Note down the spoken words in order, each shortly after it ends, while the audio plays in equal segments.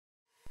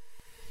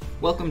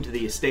Welcome to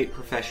the Estate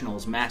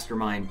Professionals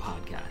Mastermind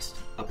Podcast,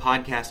 a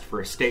podcast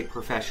for estate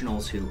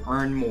professionals who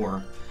earn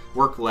more,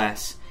 work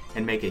less,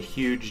 and make a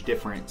huge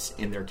difference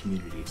in their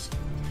communities.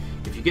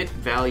 If you get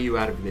value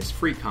out of this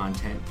free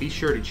content, be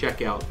sure to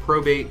check out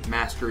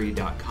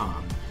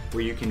probatemastery.com,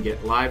 where you can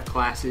get live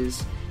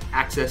classes,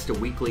 access to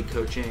weekly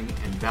coaching,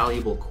 and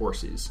valuable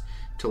courses.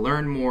 To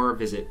learn more,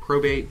 visit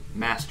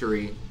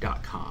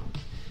probatemastery.com.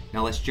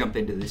 Now let's jump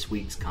into this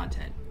week's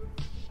content.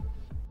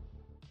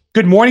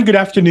 Good morning, good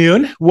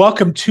afternoon.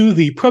 Welcome to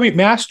the Probate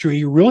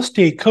Mastery Real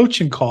Estate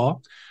Coaching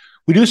Call.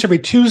 We do this every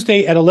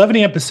Tuesday at 11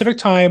 a.m. Pacific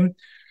Time,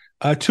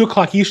 2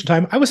 o'clock Eastern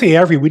Time. I would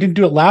say we didn't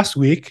do it last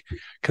week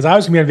because I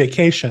was going to be on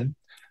vacation.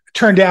 It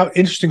turned out,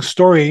 interesting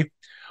story.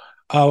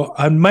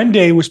 On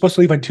Monday, we're supposed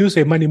to leave on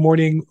Tuesday. Monday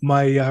morning,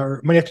 Monday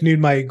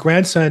afternoon, my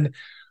grandson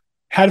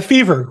had a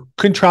fever,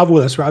 couldn't travel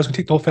with us. I was going to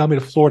take the whole family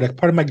to Florida.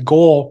 Part of my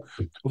goal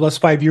over the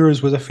last 5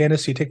 years was a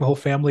fantasy to take my whole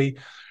family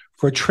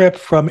for a trip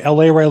from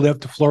LA, where I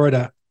live, to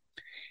Florida.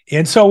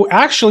 And so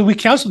actually we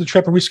canceled the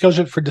trip and rescheduled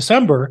it for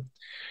December.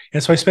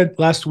 And so I spent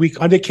last week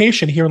on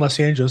vacation here in Los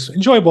Angeles.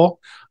 Enjoyable.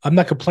 I'm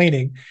not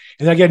complaining.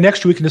 And then again,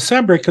 next week in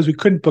December, because we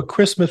couldn't book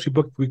Christmas, we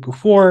booked the week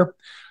before.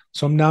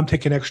 So now I'm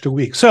taking an extra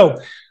week.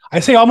 So I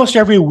say almost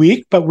every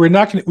week, but we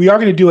are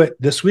going to do it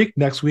this week,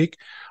 next week.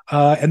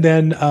 And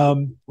then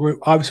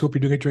we'll be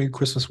doing it during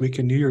Christmas week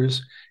and New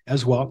Year's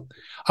as well.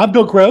 I'm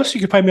Bill Gross. You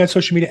can find me on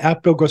social media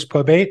at Bill Gross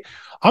Probate.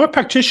 I'm a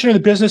practitioner in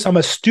the business. I'm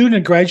a student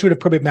and graduate of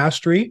Probate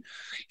Mastery.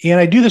 And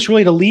I do this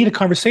really to lead a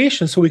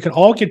conversation so we can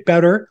all get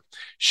better,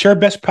 share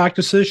best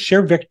practices,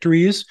 share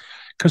victories,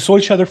 console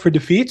each other for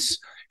defeats,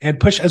 and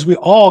push as we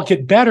all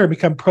get better and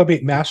become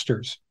probate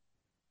masters.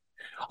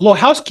 A little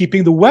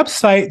housekeeping. The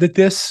website that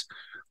this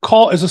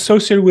call is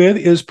associated with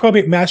is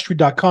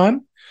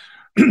probatemastery.com.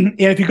 And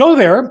if you go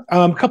there,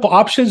 a couple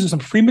options. There's some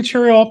free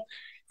material. If you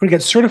want to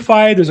get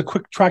certified, there's a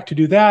quick track to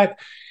do that.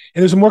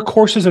 And there's more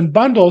courses and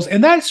bundles.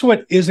 And that's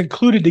what is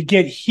included to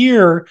get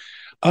here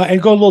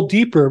and go a little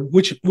deeper,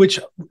 which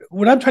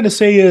what I'm trying to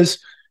say is,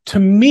 to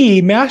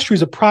me, mastery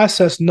is a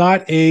process,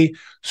 not a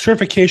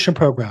certification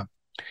program.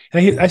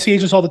 And I see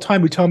agents all the time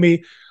who tell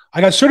me,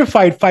 I got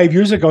certified 5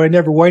 years ago, I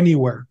never went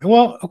anywhere.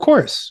 Well, of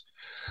course,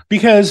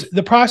 because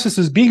the process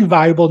is being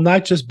valuable,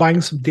 not just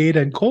buying some data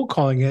and cold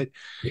calling it.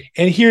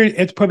 And here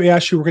at the Probate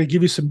Mastery, we're going to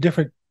give you some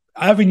different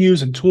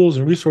avenues and tools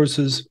and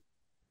resources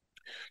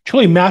to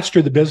really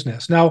master the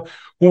business. Now,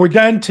 when we're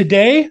done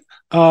today,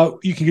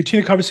 you can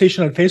continue the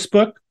conversation on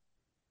Facebook.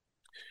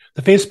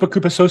 The Facebook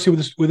group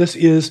associated with this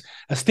is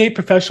Estate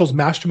Professionals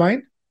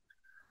Mastermind.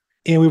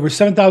 And we were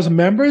 7,000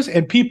 members.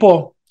 And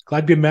people,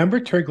 glad to be a member.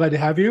 Terry, glad to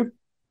have you.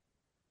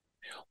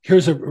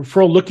 Here's a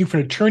referral looking for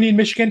an attorney in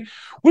Michigan.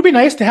 Would be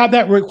nice to have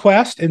that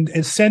request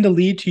and send a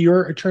lead to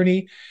your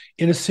attorney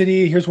in a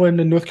city. Here's one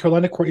in North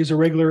Carolina. Courtney is a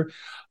regular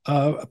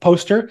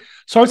poster.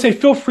 So I would say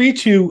feel free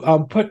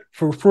to put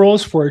for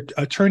referrals for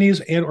attorneys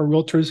and or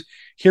realtors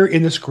here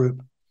in this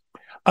group.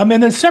 And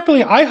then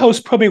separately, I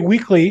host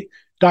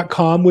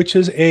probateweekly.com, which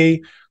is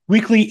a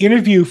weekly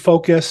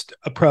interview-focused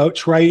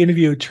approach where I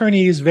interview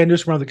attorneys,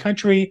 vendors from around the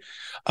country.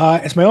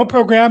 It's my own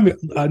program,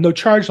 no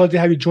charge. I'd love to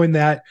have you join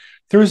that.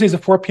 Thursdays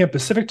at 4 p.m.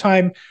 Pacific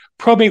Time,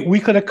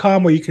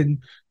 probateweekly.com, where you can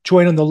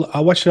join on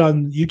watch it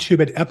on YouTube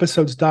at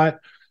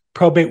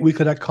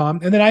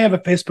episodes.probateweekly.com. And then I have a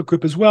Facebook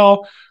group as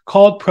well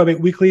called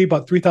Probate Weekly,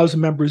 about 3,000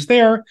 members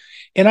there.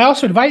 And I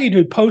also invite you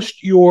to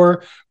post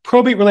your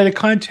probate-related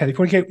content. If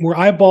you want to get more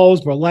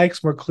eyeballs, more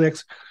likes, more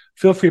clicks,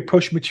 feel free to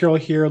post material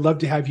here. I'd love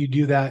to have you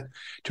do that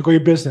to grow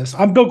your business.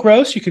 I'm Bill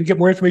Gross. You can get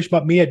more information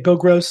about me at Bill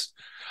Gross,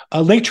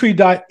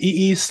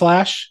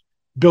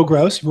 linktree.ee/Bill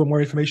Gross if you want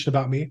more information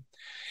about me.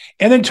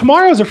 And then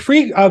tomorrow is a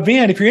free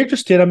event. If you're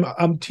interested,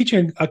 I'm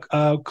teaching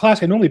a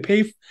class I normally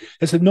pay for.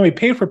 It's a normally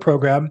paid for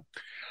program,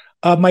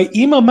 my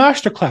email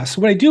masterclass. So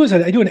what I do is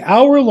I do an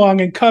hour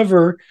long and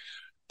cover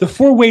the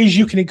 4 ways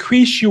you can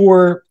increase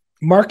your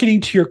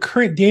marketing to your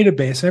current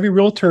database. And every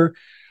realtor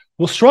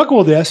will struggle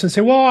with this and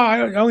say, well, I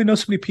only know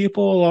so many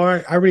people, or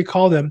I already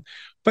call them.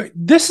 But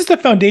this is the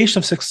foundation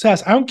of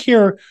success. I don't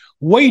care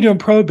what you do in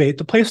probate.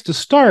 The place to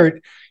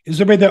start is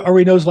everybody that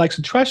already knows, likes,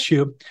 and trusts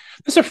you.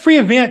 This is a free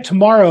event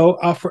tomorrow.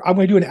 I'm going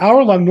to do an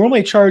hour long.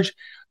 Normally I charge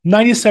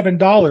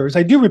 $97.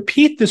 I do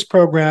repeat this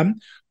program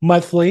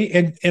monthly,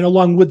 and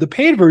along with the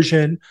paid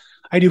version,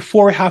 I do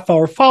 4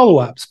 half-hour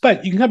follow-ups.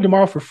 But you can come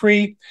tomorrow for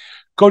free.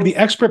 Go to the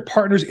Expert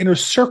Partners Inner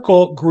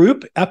Circle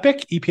group,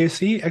 EPIC,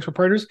 EPAC, Expert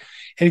Partners.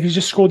 And if you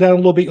just scroll down a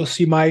little bit, you'll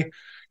see my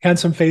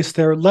handsome face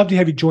there. Love to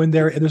have you join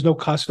there. And there's no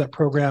cost for that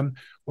program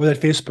or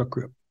that Facebook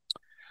group.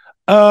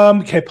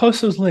 Okay,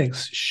 post those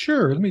links.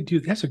 Sure, let me do.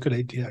 That's a good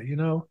idea. You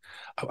know,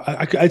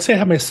 I'd say I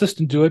have my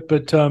assistant do it,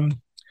 but I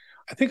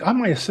think I'm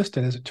my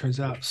assistant, as it turns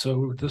out.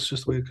 So that's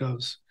just the way it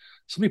goes.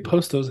 So let me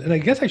post those. And I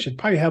guess I should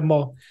probably have them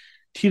all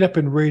teed up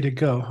and ready to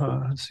go,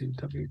 huh? Let's see,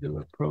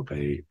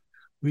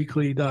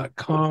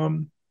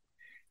 www.probateweekly.com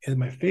and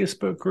my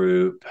Facebook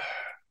group.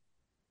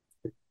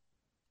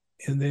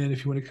 And then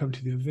if you want to come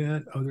to the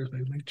event, there's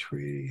my link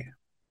tree.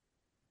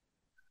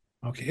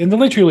 Okay, and the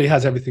link tree really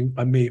has everything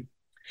on me.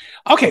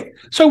 Okay,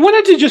 so I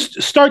wanted to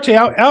just start to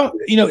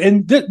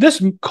and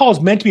this call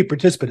is meant to be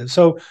participative.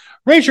 So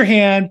raise your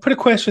hand, put a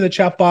question in the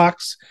chat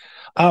box.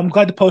 I'm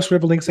glad to post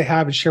whatever links I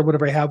have and share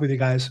whatever I have with you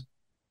guys.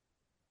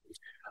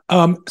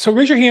 So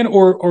raise your hand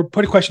or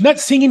put a question. Not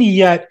seeing any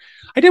yet.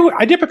 I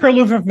did prepare a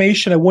little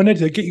information I wanted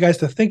to get you guys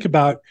to think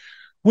about,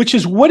 which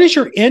is what is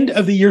your end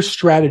of the year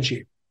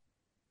strategy?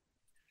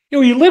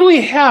 You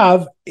literally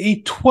have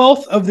a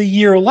 12th of the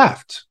year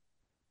left.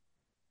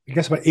 I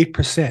guess about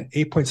 8%,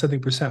 8 point something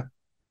percent.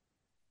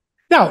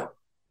 Now,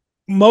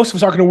 most of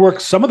us aren't going to work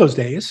some of those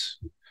days.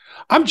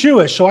 I'm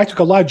Jewish, so I took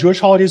a lot of Jewish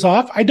holidays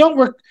off. I don't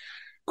work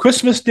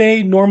Christmas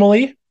Day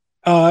normally,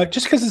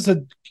 just because it's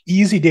an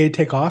easy day to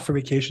take off for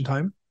vacation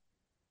time.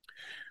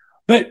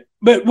 But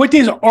what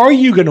days are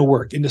you going to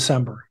work in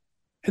December?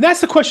 And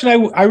that's the question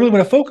I really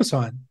want to focus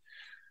on.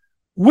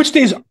 Which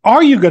days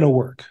are you going to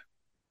work,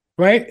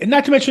 right? And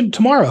not to mention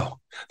tomorrow,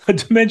 but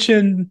to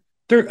mention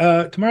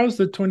tomorrow's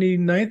the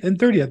 29th and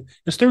 30th.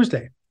 It's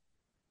Thursday.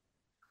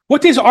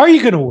 What days are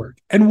you going to work?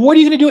 And what are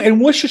you going to do?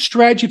 And what's your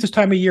strategy at this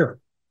time of year?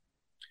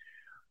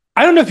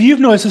 I don't know if you've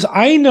noticed this.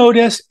 I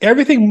notice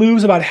everything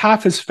moves about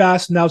half as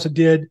fast now as it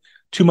did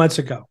 2 months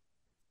ago.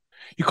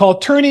 You call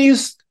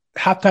attorneys,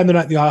 half the time they're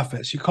not in the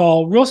office. You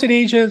call real estate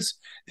agents,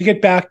 they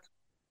get back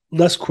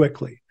less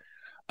quickly.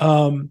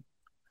 Half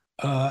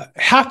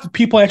the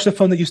people answer the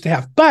phone that used to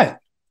have. But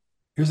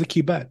here's the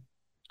key but.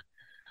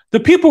 The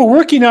people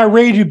working are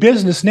ready to do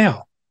business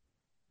now.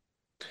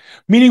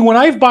 Meaning when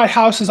I've bought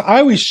houses, I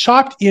always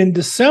shopped in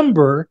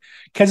December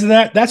because of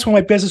that's when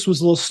my business was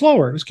a little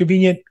slower. It was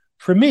convenient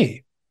for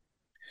me.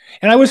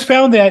 And I always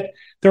found that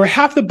there were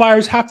half the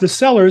buyers, half the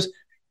sellers,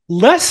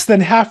 less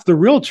than half the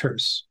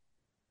realtors.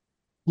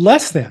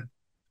 Less than.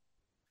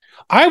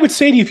 I would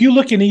say to you, if you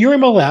look in your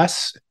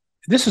MLS,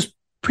 this is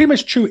pretty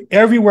much true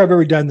everywhere I've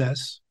ever done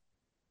this.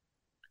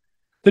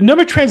 The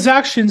number of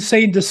transactions,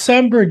 say in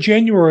December,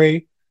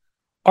 January,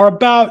 are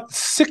about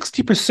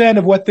 60%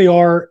 of what they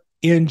are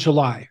in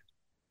July.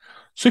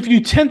 So if you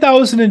do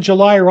 10,000 in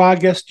July or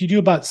August, you do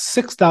about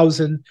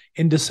 6,000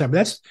 in December.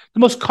 That's the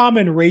most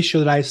common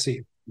ratio that I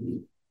see.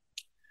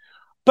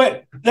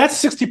 But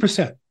that's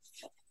 60%.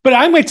 But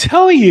I'm going to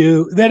tell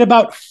you that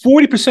about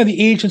 40% of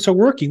the agents are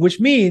working, which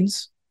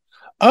means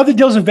of the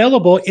deals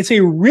available, it's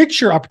a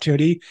richer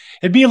opportunity.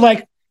 It'd be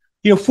like,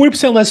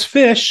 40% less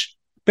fish,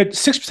 but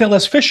 6%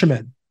 less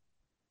fishermen.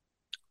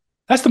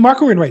 That's the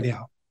market we're in right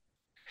now.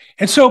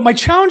 And so my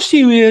challenge to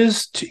you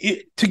is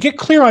to get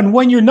clear on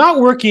when you're not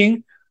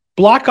working,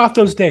 block off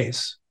those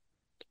days.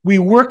 We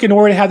work in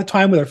order to have the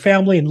time with our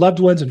family and loved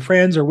ones and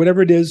friends or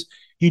whatever it is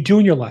you do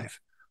in your life.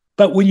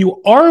 But when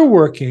you are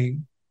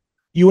working,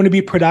 you want to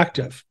be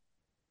productive.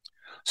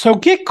 So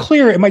get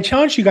clear. And my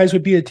challenge to you guys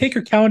would be to take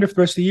your calendar for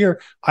the rest of the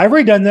year. I've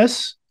already done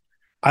this.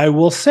 I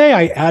will say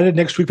I added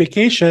next week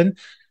vacation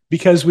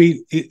because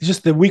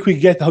just the week we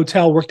could get at the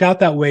hotel worked out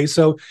that way.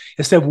 So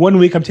instead of 1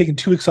 week, I'm taking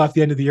 2 weeks off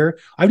the end of the year.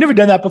 I've never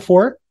done that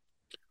before,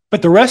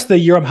 but the rest of the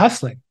year I'm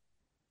hustling.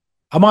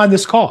 I'm on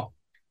this call.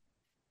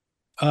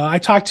 I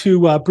talked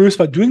to Bruce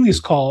about doing these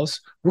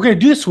calls. We're going to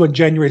do this one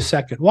January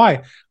 2nd.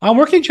 Why? I'm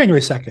working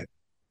January 2nd.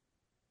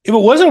 If it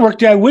wasn't work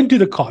day, I wouldn't do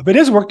the call. If it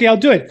is work day, I'll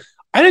do it.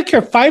 I don't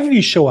care if 5 of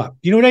you show up.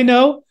 You know what I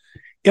know?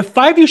 If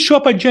 5 of you show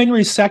up on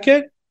January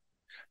 2nd,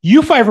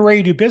 you 5 are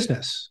ready to do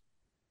business.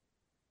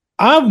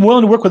 I'm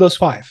willing to work with those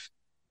 5.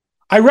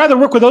 I'd rather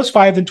work with those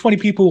 5 than 20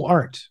 people who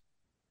aren't.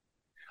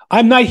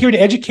 I'm not here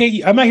to educate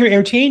you. I'm not here to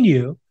entertain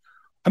you.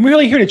 I'm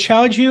really here to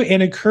challenge you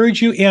and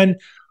encourage you and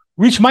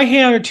reach my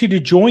hand out to you to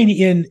join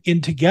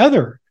in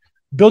together,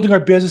 building our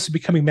business and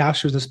becoming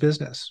masters of this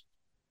business.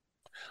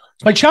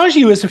 So my challenge to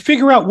you is to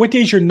figure out what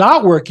days you're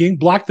not working,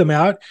 block them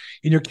out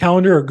in your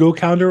calendar or Go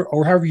Calendar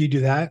or however you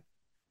do that.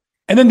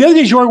 And then the other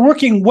days you are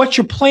working, what's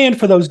your plan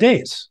for those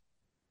days?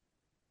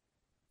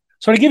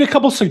 So to give you a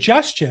couple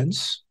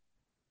suggestions,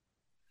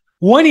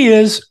 one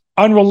is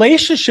on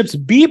relationships,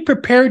 be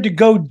prepared to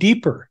go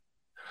deeper.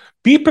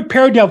 Be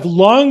prepared to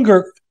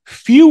have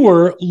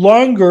fewer,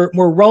 longer,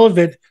 more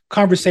relevant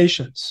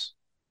conversations.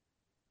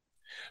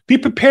 Be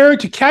prepared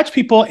to catch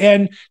people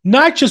and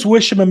not just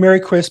wish them a Merry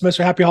Christmas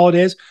or Happy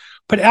Holidays,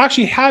 but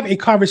actually have a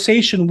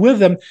conversation with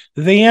them.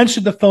 They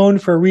answered the phone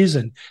for a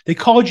reason. They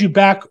called you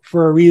back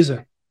for a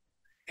reason.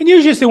 And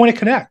usually they want to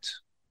connect.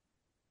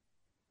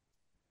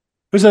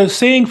 There's a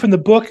saying from the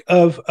book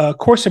of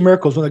Course in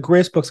Miracles, one of the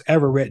greatest books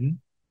ever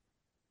written.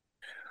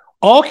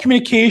 All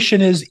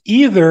communication is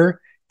either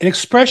an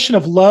expression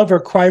of love or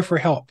a cry for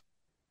help.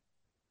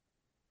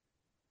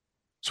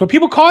 So when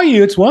people call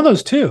you, it's one of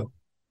those two.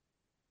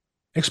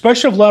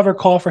 Expression of love or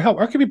call for help,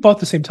 or it could be both at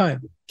the same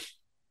time.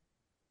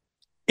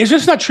 It's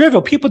just not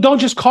trivial. People don't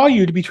just call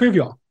you to be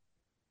trivial.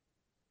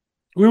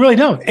 We really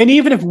don't. And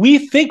even if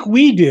we think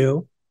we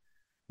do,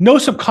 know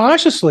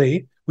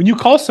subconsciously, when you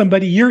call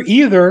somebody, you're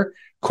either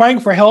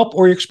crying for help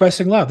or you're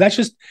expressing love. That's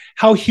just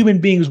how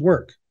human beings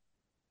work.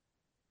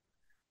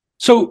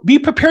 So be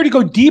prepared to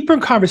go deeper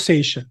in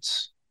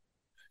conversations.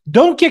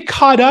 Don't get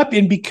caught up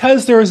in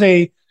because there's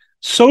a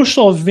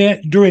social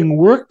event during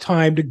work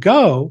time to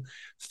go,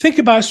 think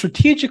about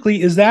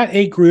strategically, is that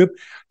a group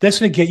that's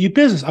going to get you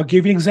business? I'll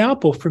give you an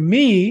example. For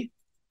me,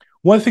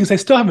 one of the things I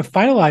still haven't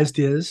finalized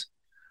is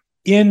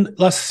in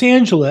Los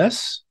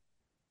Angeles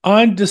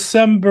on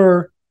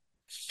December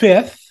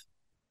 5th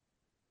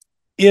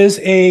is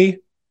a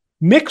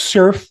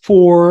mixer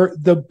for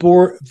the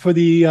board for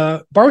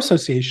the bar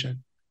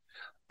association.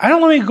 I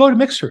don't want to go to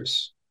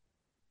mixers.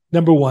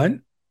 Number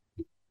one,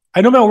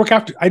 I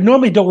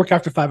normally don't work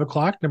after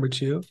 5:00. Number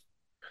two.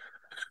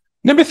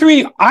 Number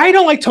three, I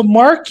don't like to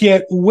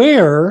market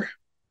where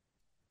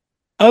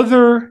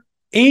other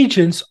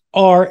agents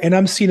are, and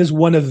I'm seen as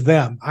one of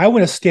them. I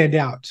want to stand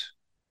out.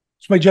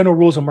 It's my general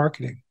rules of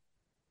marketing.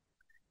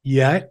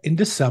 Yet in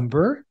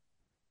December,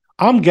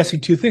 I'm guessing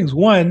two things.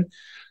 One,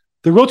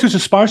 the realtors who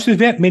sponsor the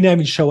event may not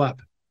even show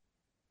up.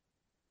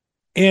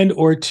 And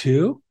or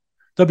two,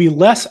 there'll be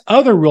less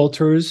other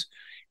realtors,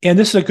 and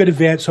this is a good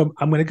event, so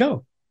I'm going to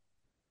go.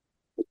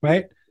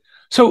 Right?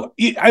 So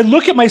I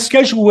look at my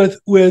schedule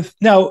with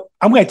now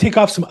I'm going to take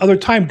off some other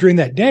time during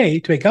that day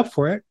to make up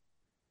for it.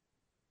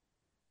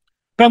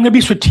 But I'm going to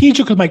be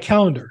strategic with my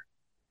calendar.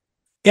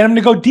 And I'm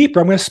going to go deeper.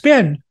 I'm going to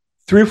spend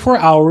 3 or 4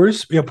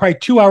 hours, probably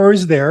 2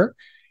 hours there,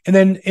 and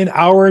then an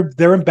hour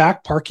there and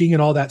back parking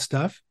and all that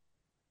stuff.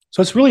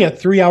 So it's really a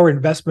 3-hour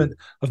investment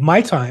of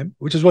my time,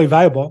 which is really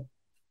valuable.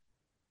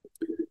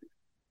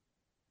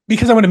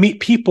 Because I want to meet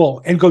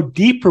people and go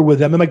deeper with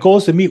them. And my goal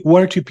is to meet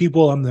 1 or 2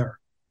 people while I'm there.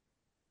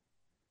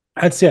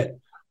 That's it.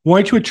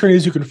 1 or 2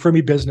 attorneys who can refer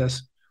me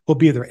business will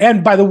be there.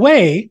 And by the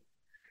way,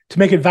 to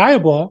make it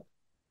valuable,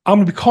 I'm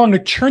going to be calling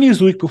attorneys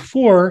the week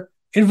before,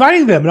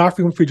 inviting them and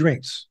offering them free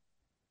drinks.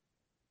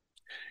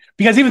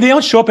 Because even if they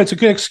don't show up, it's a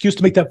good excuse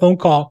to make that phone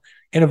call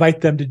and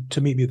invite them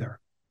to meet me there.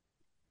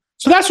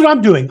 So that's what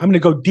I'm doing. I'm going to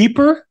go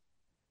deeper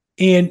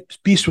and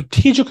be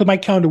strategic with my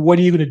calendar. What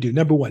are you going to do?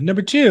 Number one.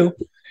 Number two,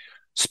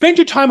 spend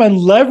your time on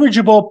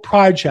leverageable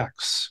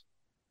projects.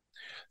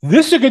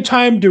 This is a good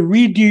time to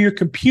redo your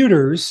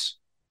computers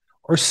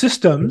or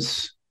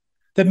systems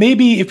that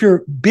maybe if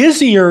you're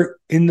busier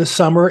in the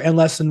summer and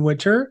less in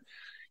winter,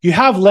 you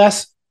have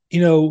less,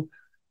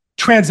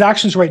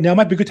 transactions right now. It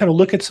might be a good time to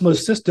look at some of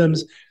those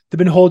systems that have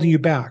been holding you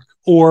back,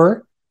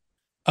 or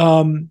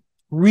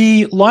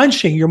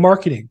relaunching your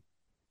marketing.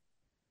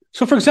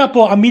 So for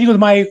example, I'm meeting with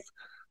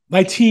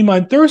my team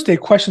on Thursday.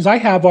 Questions I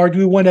have are, do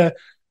we want to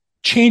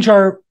change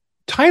our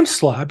time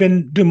slot? I've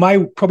been doing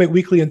my Probate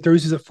Weekly on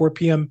Thursdays at 4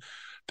 p.m.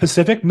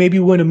 Pacific. Maybe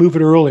we want to move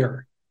it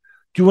earlier.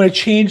 Do you want to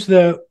change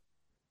the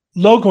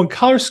logo and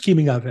color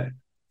scheming of it?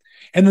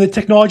 And then the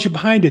technology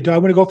behind it. Do I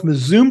want to go from a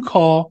Zoom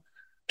call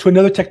to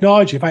another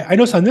technology? If I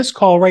notice on this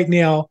call right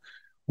now,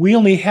 we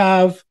only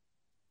have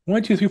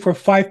 1, 2, 3, 4,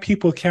 5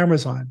 people with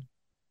cameras on.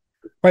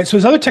 Right. So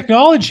there's other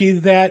technology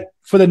that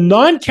for the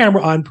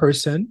non-camera on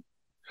person,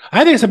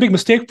 I think it's a big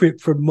mistake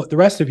for the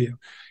rest of you.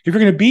 If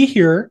you're going to be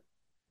here,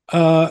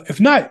 if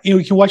not,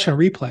 you can watch on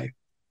replay.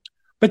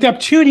 But the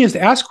opportunity is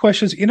to ask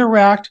questions,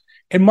 interact,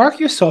 and market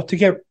yourself to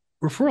get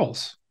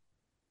referrals.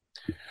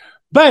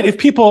 But if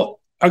people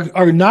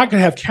are not going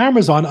to have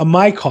cameras on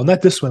my call,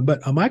 not this one,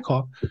 but on my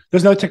call,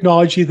 there's another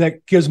technology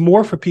that gives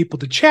more for people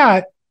to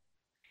chat,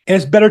 and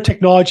it's better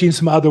technology in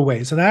some other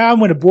ways. And I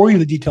want to bore you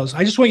with the details.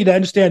 I just want you to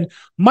understand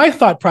my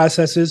thought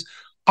process is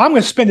I'm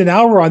going to spend an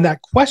hour on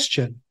that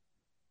question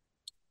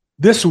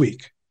this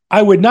week.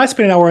 I would not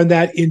spend an hour on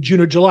that in June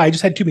or July. I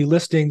just had too many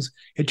listings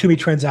and too many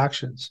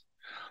transactions.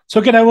 So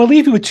again, I will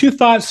leave you with 2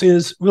 thoughts,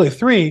 is really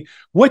 3.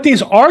 What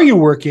days are you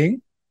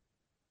working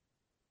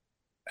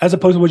as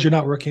opposed to what you're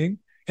not working?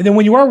 And then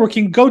when you are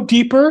working, go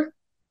deeper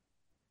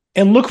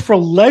and look for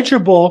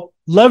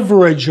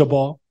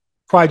leverageable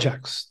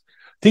projects.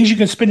 Things you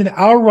can spend an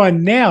hour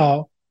on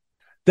now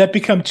that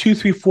become 2,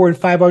 3, 4, and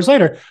 5 hours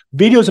later.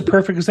 Video is a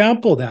perfect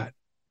example of that.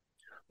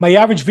 My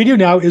average video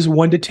now is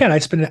 1 to 10. I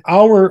spend an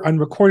hour on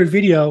recorded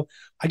video.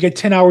 I get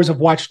 10 hours of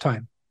watch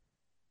time.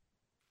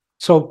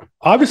 So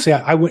obviously,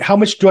 how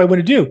much do I want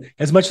to do?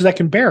 As much as I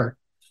can bear,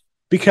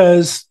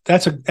 because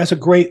that's a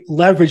great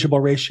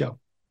leverageable ratio.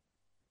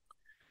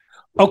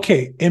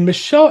 Okay, and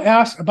Michelle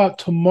asked about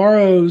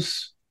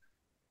tomorrow's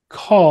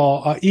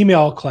call,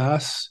 email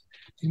class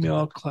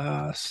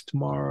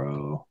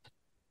tomorrow.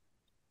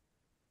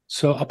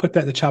 So I'll put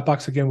that in the chat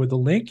box again with the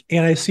link.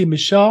 And I see,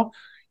 Michelle,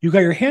 you got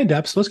your hand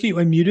up. So let's get you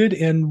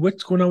unmuted. And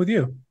what's going on with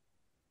you?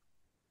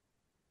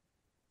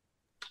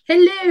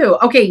 Hello.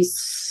 Okay.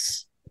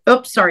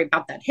 Oops, sorry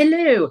about that.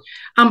 Hello.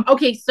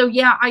 Okay. So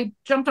yeah, I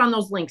jumped on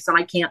those links and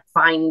I can't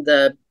find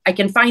I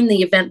can find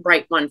the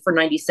Eventbrite one for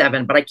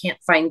 97, but I can't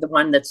find the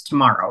one that's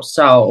tomorrow.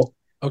 So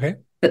okay.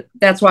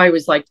 That's why I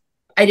was like,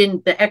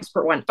 the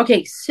expert one.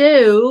 Okay.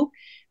 So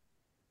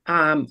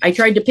I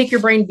tried to pick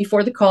your brain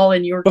before the call,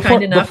 and you were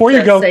kind enough before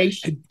you go,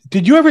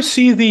 did you ever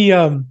see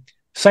the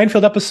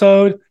Seinfeld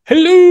episode?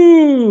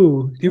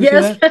 Hello. Did you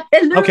ever see that?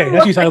 Hello. Okay, that's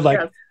what you sounded like.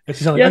 Yes.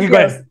 That's what you sounded like. Okay,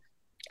 yes.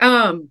 Go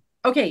ahead.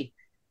 Okay.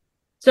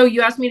 So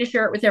you asked me to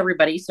share it with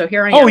everybody. So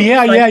here I am. Oh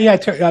yeah, so yeah.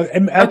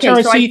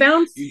 Okay, so I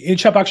found in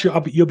chat box.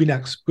 You'll be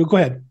next. Go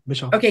ahead,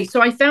 Michelle. Okay,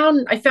 so I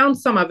found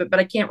some of it, but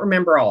I can't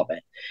remember all of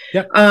it.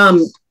 Yep.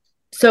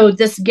 So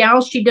this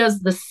gal, she does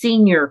the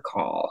senior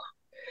call,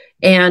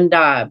 and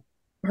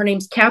her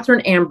name's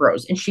Catherine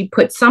Ambrose, and she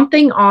put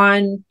something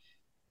on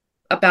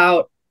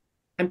about,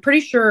 I'm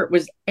pretty sure it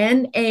was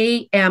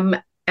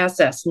NAMSS,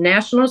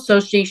 National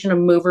Association of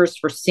Movers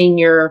for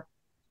Senior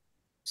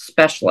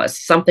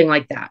Specialists, something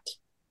like that.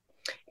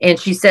 And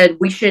she said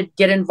we should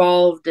get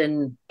involved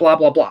and blah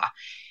blah blah.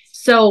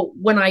 So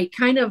when I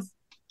kind of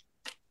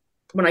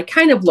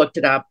looked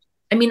it up,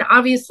 I mean,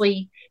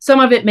 obviously some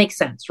of it makes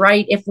sense,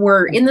 right? If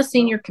we're in the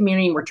senior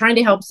community, we're trying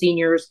to help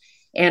seniors,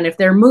 and if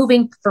they're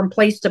moving from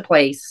place to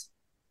place,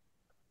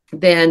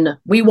 then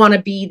we want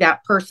to be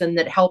that person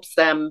that helps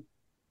them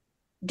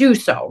do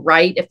so,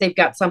 right? If they've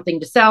got something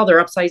to sell,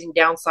 they're upsizing,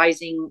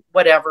 downsizing,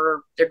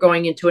 whatever, they're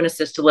going into an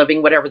assisted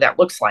living, whatever that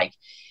looks like.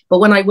 But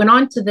when I went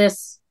on to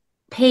this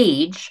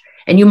page,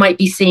 and you might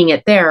be seeing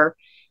it there,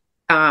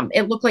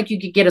 it looked like you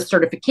could get a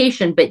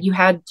certification, but you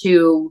had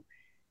to,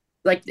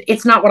 like,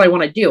 it's not what I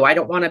want to do. I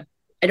don't want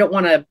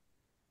to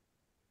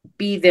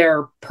be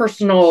their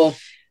personal,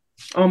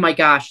 oh my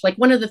gosh. Like,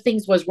 one of the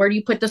things was, where do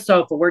you put the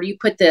sofa? Where do you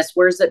put this?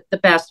 Where's it the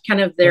best?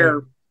 Kind of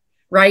their,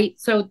 right?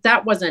 So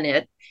that wasn't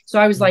it. So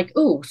I was like,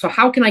 ooh, so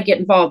how can I get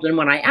involved? And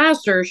when I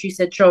asked her, she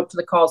said, show up to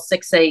the call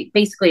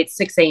basically it's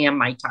 6 a.m.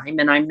 my time.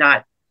 And I'm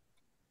not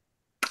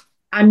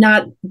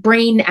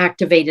brain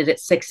activated at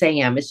 6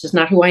 a.m. It's just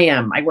not who I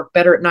am. I work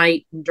better at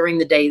night and during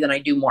the day than I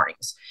do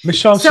mornings.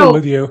 Michelle, I'm so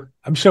with you.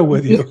 I'm so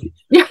with you.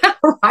 Yeah,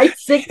 right.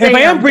 6 a.m. If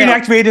I am brain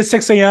activated at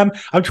 6 a.m.,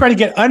 I'm trying to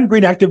get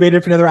unbrain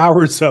activated for another hour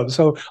or so.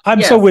 So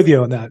I'm so with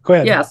you on that. Go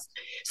ahead. Yes.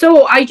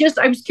 So I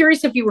was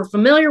curious if you were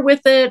familiar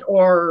with it,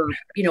 or,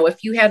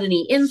 if you had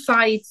any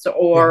insights,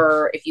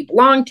 or if you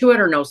belong to it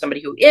or know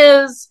somebody who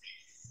is.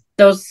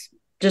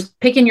 Just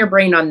picking your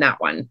brain on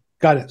that one.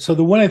 Got it. So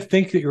the one I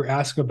think that you're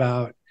asking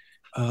about,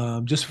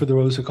 just for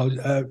those who called,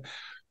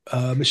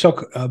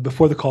 Michelle,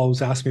 before the call,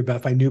 was asking me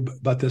about if I knew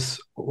about this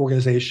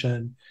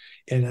organization.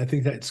 And I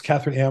think that's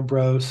Catherine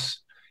Ambrose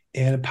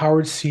and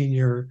Empowered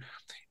Senior.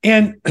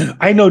 And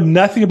I know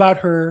nothing about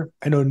her.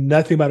 I know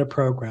nothing about a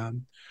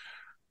program.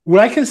 What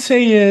I can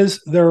say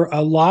is there are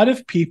a lot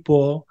of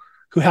people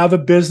who have a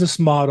business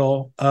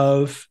model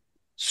of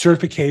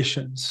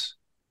certifications.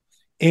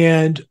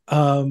 And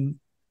in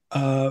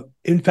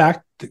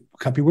fact, the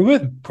company we're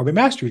with, Probate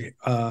Mastery,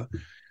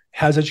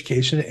 has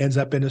education that ends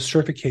up in a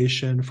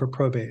certification for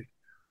probate.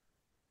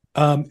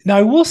 Now,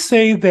 I will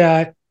say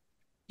that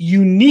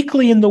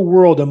uniquely in the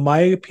world, in my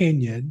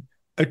opinion,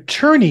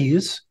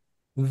 attorneys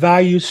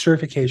value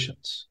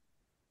certifications.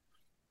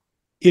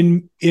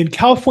 In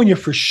California,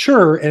 for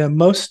sure, and in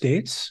most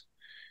states,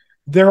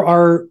 there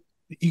are,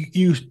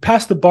 you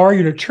pass the bar,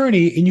 you're an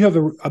attorney, and you have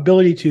the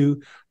ability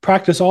to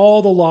practice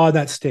all the law in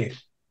that state,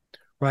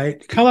 right?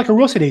 Kind of like a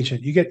real estate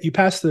agent. You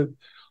pass the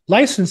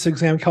license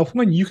exam in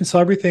California, you can sell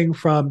everything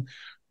from,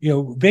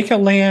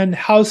 vacant land,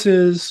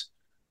 houses,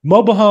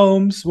 mobile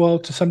homes, well,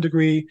 to some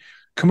degree,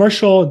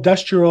 commercial,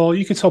 industrial.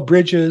 You can sell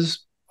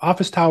bridges,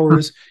 office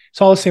towers.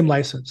 It's all the same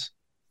license.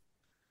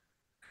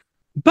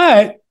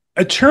 But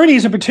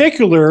attorneys in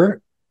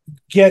particular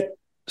get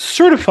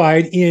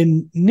certified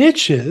in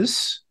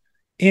niches,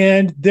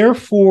 and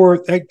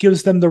therefore that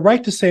gives them the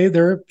right to say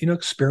they're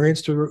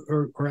experienced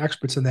or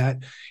experts in that,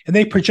 and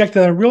they project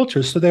that on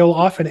realtors. So they will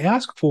often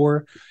ask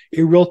for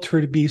a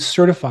realtor to be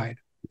certified.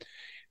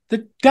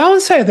 The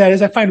downside of that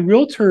is I find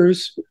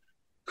realtors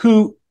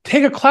who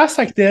take a class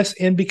like this,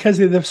 and because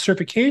of the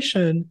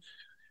certification,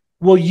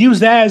 will use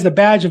that as the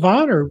badge of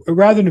honor,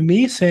 rather than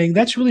me saying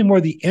that's really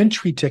more the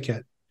entry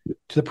ticket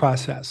to the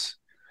process.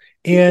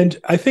 And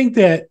I think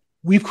that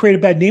we've created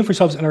a bad name for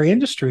ourselves in our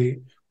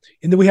industry,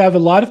 in that we have a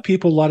lot of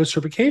people, a lot of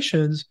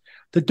certifications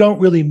that don't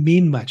really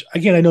mean much.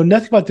 Again, I know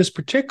nothing about this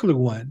particular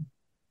one,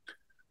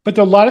 but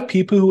there are a lot of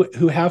people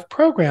who have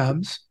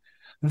programs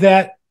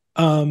that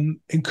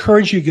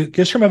encourage you to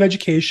get some of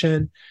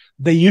education.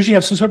 They usually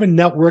have some sort of a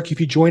network.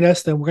 If you join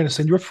us, then we're going to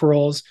send you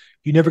referrals.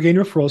 You never gain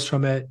referrals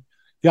from it.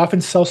 They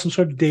often sell some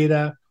sort of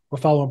data or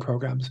follow-on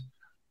programs.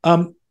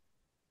 I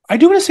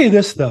do want to say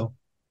this, though.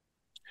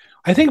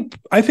 I think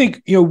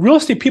real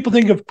estate people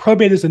think of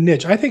probate as a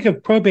niche. I think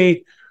of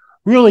probate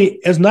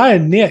really as not a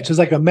niche, as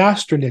like a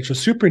master niche, a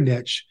super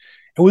niche.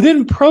 And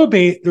within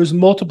probate, there's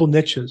multiple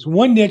niches.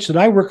 One niche that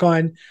I work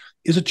on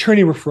is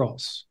attorney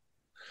referrals.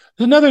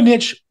 There's another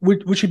niche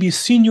which would be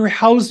senior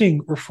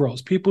housing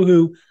referrals, people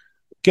who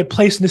get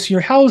placed into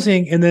senior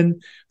housing, and then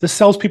the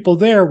salespeople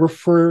there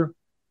refer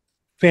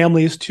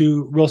families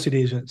to real estate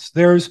agents.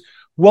 There's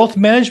wealth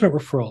management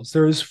referrals.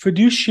 There's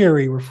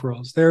fiduciary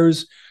referrals.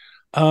 There's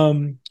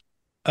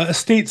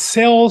estate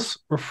sales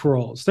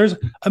referrals. There's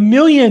a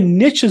million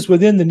niches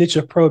within the niche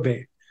of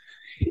probate.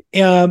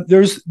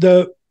 There's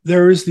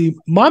the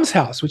Mom's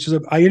House, which is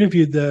I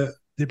interviewed the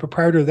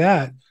proprietor of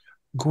that.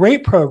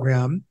 Great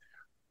program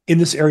in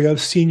this area of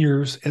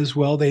seniors as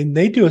well. They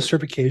do a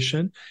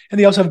certification, and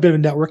they also have a bit of a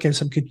network and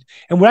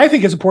and what I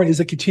think is important is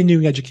the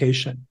continuing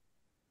education.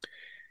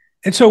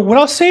 And so what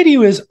I'll say to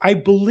you is, I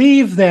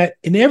believe that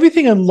in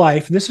everything in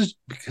life, and this is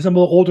because I'm a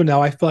little older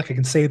now, I feel like I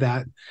can say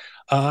that.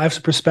 I have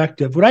some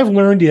perspective. What I've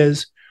learned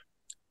is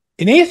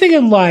In anything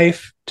in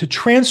life, to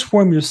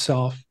transform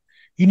yourself,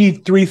 you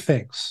need three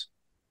things.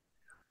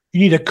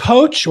 You need a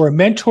coach or a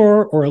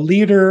mentor or a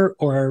leader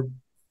or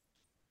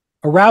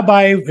a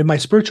rabbi in my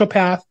spiritual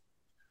path.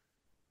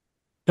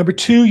 Number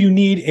two, you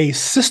need a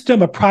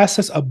system, a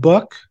process, a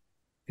book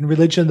in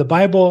religion, the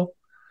Bible.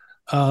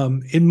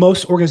 In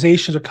most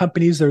organizations or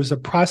companies, there's a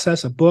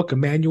process, a book, a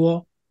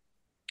manual.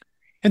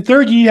 And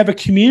third, you need to have a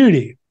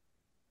community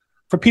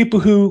for people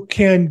who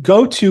can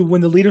go to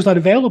when the leader's not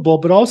available,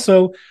 but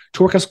also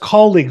to work as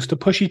colleagues, to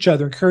push each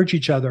other, encourage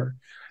each other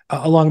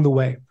along the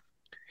way.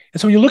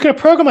 And so when you look at a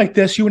program like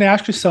this, you want to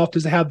ask yourself,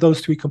 does it have those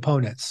three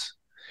components?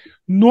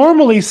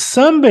 Normally,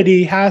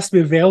 somebody has to be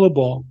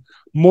available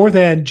more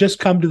than just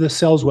come to the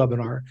sales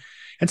webinar.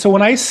 And so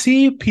when I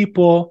see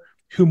people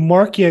who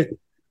market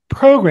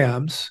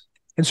programs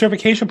and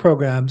certification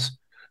programs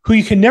who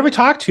you can never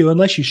talk to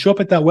unless you show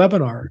up at that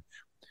webinar,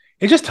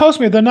 it just tells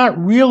me they're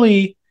not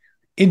really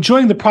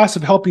enjoying the process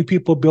of helping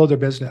people build their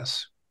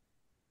business.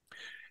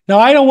 Now,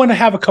 I don't want to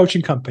have a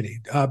coaching company.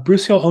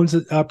 Bruce Hill owns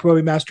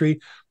Probate Mastery.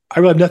 I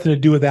really have nothing to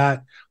do with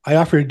that. I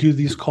offer to do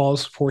these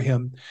calls for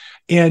him.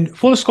 And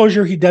full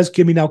disclosure, he does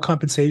give me now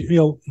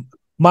compensation,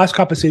 modest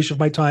compensation for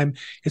my time.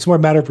 It's more a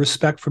matter of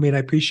respect for me, and I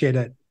appreciate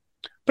it.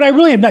 But I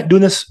really am not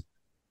doing this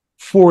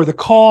for the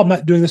call. I'm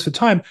not doing this for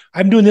time.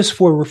 I'm doing this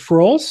for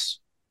referrals.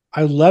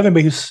 I love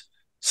anybody who's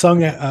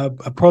sung a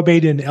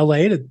probate in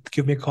LA to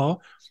give me a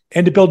call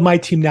and to build my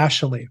team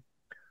nationally.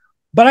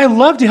 But I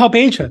love to help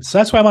agents. So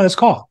that's why I'm on this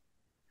call.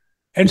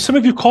 And some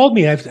of you called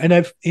me,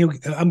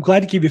 I'm glad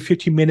to give you a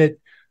 15-minute,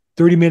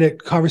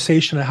 30-minute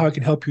conversation on how I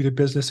can help you with your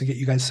business and get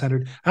you guys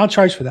centered. I don't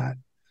charge for that.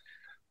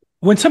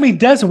 When somebody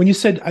doesn't, when you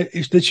said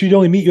that she'd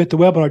only meet you at the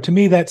webinar, to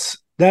me, that's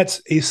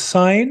a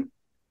sign.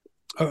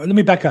 Let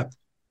me back up.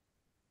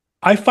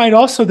 I find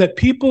also that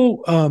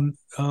people,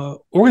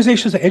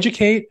 organizations that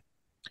educate,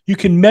 you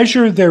can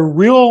measure their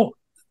real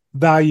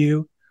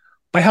value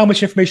by how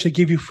much information they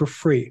give you for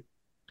free.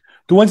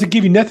 The ones that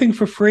give you nothing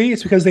for free,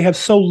 it's because they have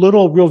so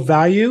little real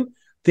value,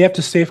 they have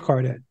to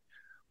safeguard it.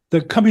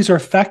 The companies are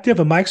effective,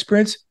 in my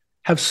experience,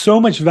 have so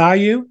much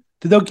value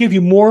that they'll give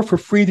you more for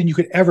free than you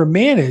could ever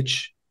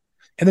manage,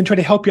 and then try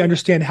to help you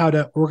understand how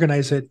to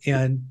organize it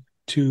and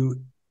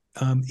to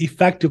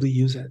effectively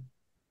use it.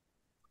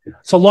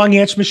 So long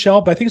answer,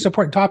 Michelle, but I think it's an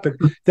important topic.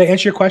 Did I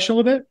answer your question a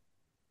little bit?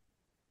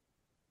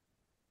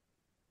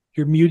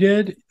 You're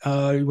muted.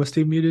 You want to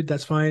stay muted?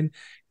 That's fine.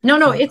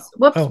 No, it's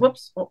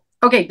whoops. Oh,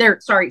 okay, there.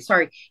 Sorry.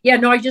 Yeah,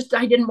 no, I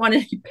didn't want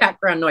any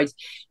background noise.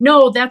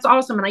 No, that's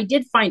awesome. And I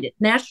did find it.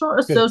 National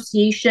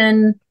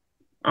Association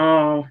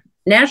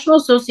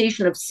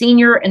of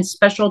Senior and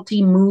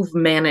Specialty Move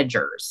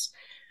Managers.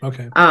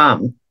 Okay.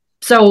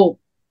 So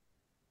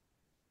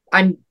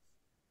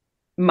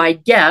my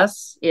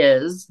guess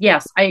is,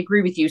 yes, I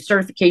agree with you.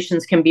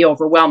 Certifications can be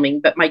overwhelming,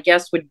 but my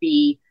guess would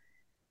be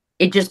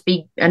it'd just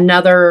be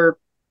another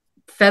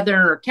feather in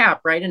our cap,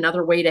 right?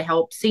 Another way to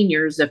help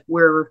seniors if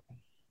we're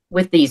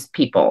with these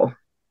people.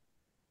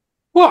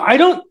 Well, I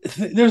don't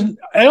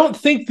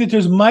think that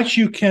there's much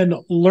you can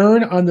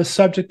learn on the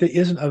subject that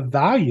isn't of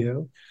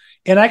value.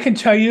 And I can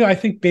tell you, I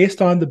think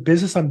based on the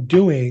business I'm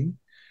doing,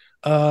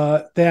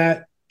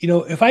 that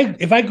if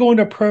I go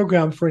into a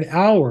program for an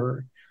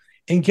hour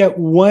and get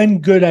one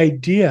good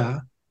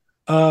idea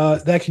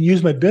that I can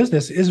use my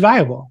business is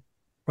valuable,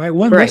 right?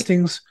 One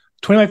listing's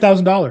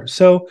 $25,000.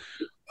 So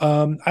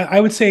I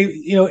would say,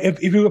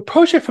 if you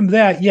approach it from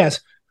that,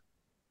 yes.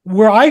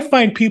 Where I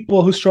find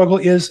people who struggle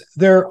is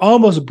they're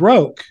almost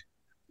broke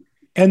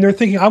and they're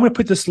thinking, I'm going to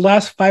put this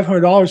last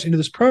 $500 into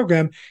this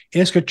program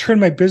and it's going to turn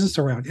my business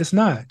around. It's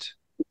not.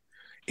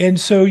 And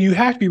so you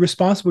have to be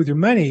responsible with your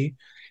money.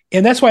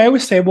 And that's why I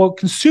always say, well,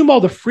 consume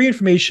all the free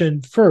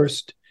information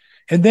first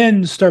and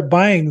then start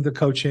buying the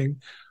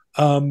coaching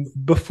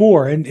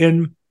before.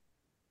 And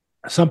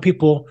some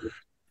people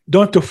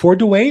don't have to afford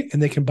to wait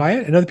and they can buy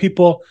it. And other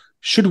people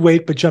should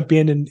wait, but jump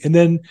in and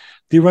then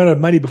they run out of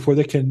money before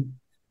they can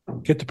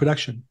get to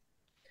production.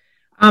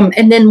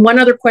 And then one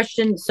other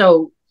question.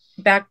 So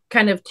back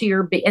kind of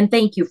to and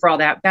thank you for all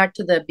that. Back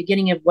to the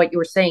beginning of what you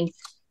were saying.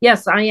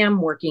 Yes, I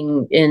am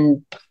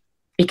working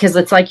because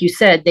it's like you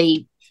said,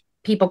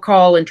 people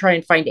call and try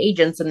and find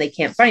agents and they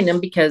can't find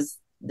them because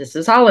this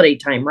is holiday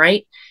time,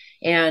 right?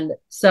 And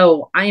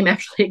so I am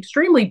actually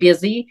extremely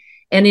busy.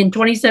 And in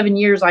 27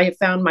 years, I have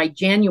found my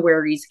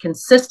Januaries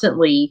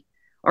consistently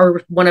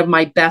are one of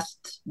my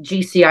best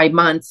GCI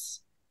months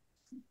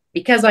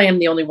because I am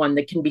the only one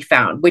that can be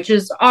found, which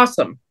is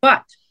awesome.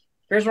 But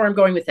here's where I'm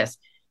going with this.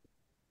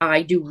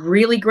 I do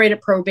really great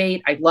at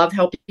probate. I love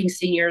helping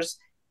seniors.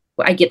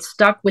 I get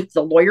stuck with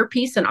the lawyer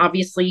piece, and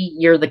obviously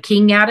you're the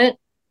king at it.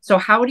 So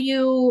how do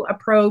you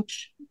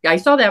approach? I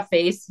saw that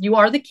face. You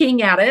are the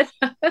king at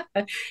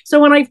it. So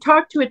when I've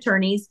talked to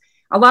attorneys,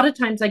 a lot of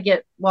times I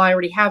get, well, I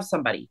already have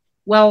somebody.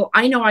 Well,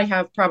 I know I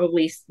have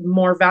probably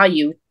more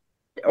value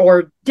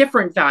or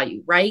different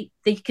value, right?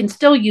 They can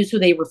still use who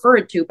they refer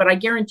it to, but I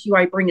guarantee you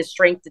I bring a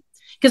strength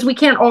because we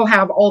can't all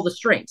have all the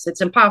strengths. It's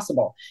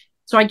impossible.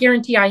 So I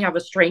guarantee I have a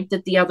strength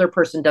that the other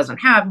person doesn't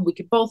have, and we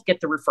could both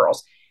get the referrals.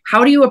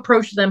 How do you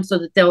approach them so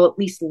that they'll at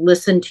least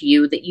listen to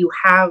you, that you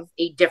have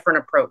a different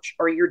approach,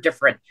 or you're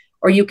different,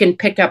 or you can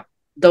pick up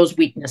those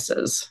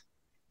weaknesses?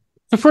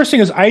 The first thing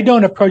is I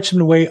don't approach them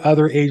the way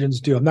other agents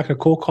do. I'm not going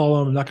to cold call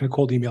them. I'm not going to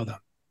cold email them.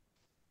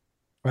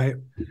 Right.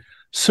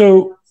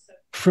 So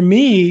for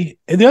me,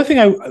 and the other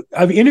thing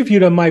I've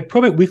interviewed on my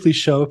Probate Weekly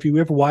show, if you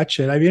ever watch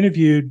it, I've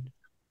interviewed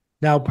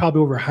now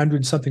probably over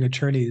 100 something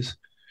attorneys.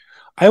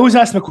 I always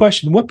ask them a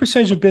question: what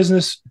percentage of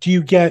business do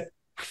you get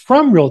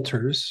from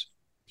realtors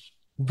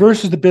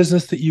versus the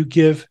business that you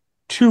give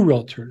to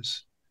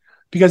realtors?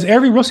 Because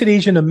every real estate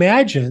agent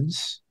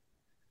imagines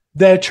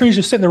that attorneys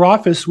just sit in their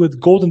office with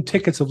golden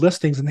tickets of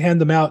listings and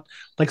hand them out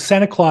like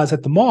Santa Claus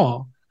at the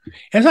mall.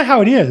 And it's not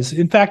how it is.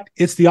 In fact,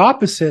 it's the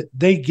opposite.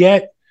 They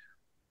get,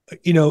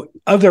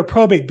 of their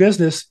probate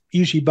business,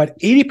 usually about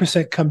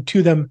 80% come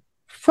to them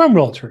from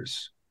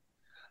realtors.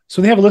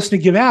 So they have a listing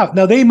to give out.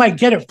 Now, they might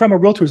get it from a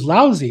realtor who's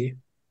lousy,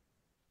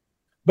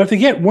 but if they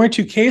get one or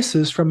two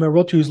cases from a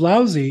realtor who's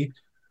lousy,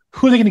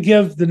 who are they going to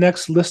give the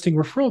next listing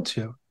referral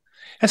to?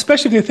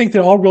 Especially if they think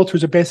that all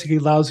realtors are basically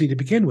lousy to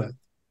begin with.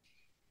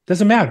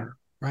 Doesn't matter,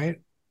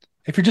 right?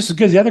 If you're just as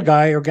good as the other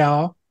guy or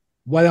gal,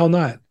 why the hell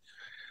not?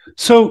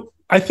 So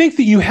I think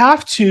that you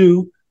have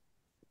to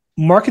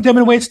market them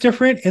in a way that's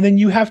different, and then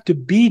you have to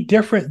be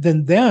different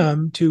than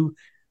them to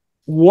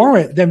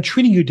warrant them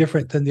treating you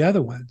different than the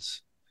other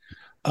ones.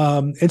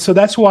 And so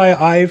that's why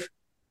I've,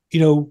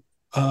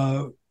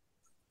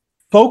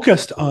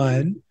 focused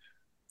on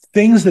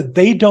things that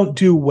they don't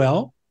do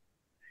well.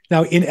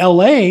 Now in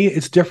LA,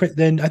 it's different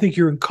than, I think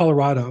you're in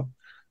Colorado.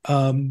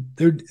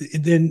 They're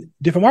in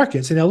different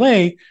markets. In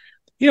LA,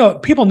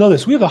 people know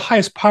this. We have the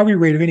highest poverty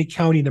rate of any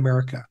county in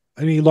America,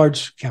 any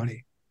large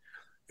county.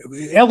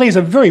 LA is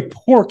a very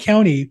poor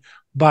county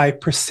by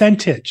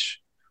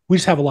percentage. We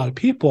just have a lot of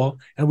people,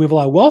 and we have a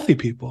lot of wealthy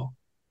people.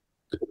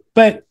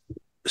 But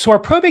so our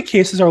probate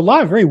cases are a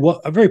lot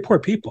of very poor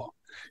people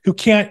who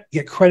can't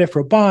get credit for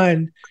a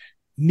bond,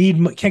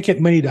 can't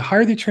get money to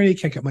hire the attorney,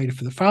 can't get money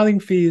for the filing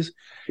fees.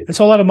 And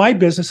so a lot of my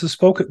business is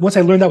focused. Once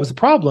I learned that was the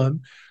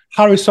problem,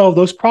 how do we solve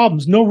those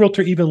problems? No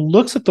realtor even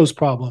looks at those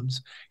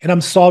problems, and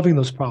I'm solving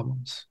those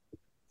problems.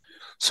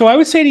 So I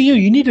would say to you,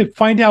 you need to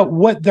find out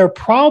what their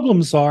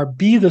problems are,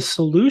 be the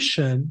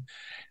solution.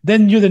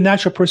 Then you're the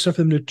natural person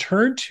for them to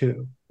turn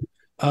to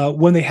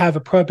when they have a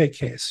probate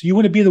case. You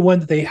want to be the one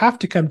that they have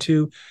to come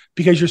to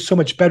because you're so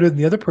much better than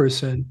the other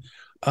person,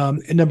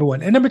 and number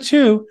one. And number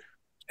two,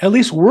 at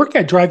least work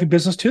at driving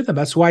business to them.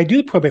 That's why I do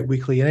the Probate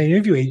Weekly, and I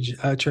interview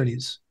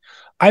attorneys.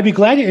 I'd be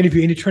glad to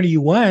interview any attorney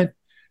you want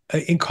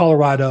in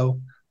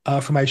Colorado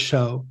for my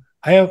show.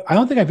 I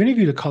don't think I've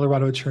interviewed a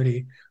Colorado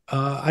attorney.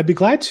 I'd be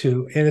glad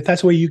to. And if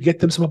that's the way you get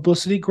them some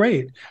publicity,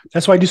 great.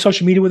 That's why I do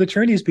social media with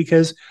attorneys,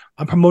 because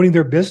I'm promoting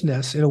their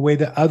business in a way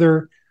that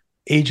other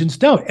agents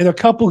don't. And there are a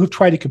couple who've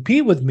tried to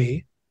compete with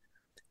me,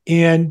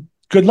 and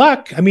good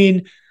luck. I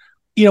mean,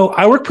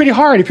 I work pretty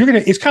hard. It's kind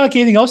of like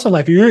anything else in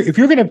life. If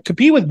you're going to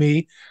compete with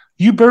me,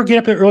 you better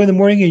get up early in the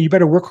morning and you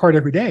better work hard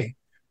every day.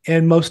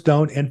 And most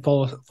don't and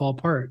fall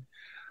apart.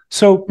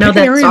 So no,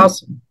 that's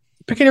awesome.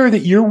 Pick an area that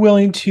you're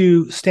willing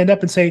to stand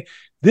up and say,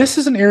 this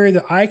is an area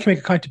that I can make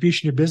a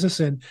contribution to your business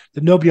in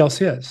that nobody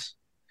else is.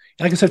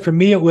 Like I said, for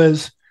me, it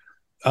was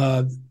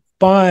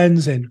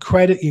bonds and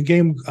credit,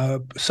 getting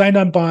signed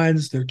on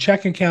bonds, their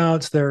checking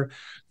accounts, their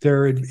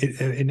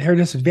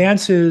inheritance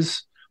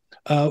advances,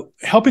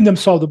 helping them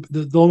solve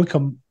the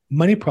low-income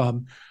money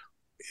problem.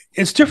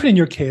 It's different in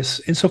your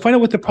case. And so find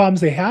out what the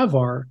problems they have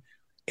are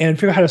and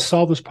figure out how to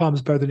solve those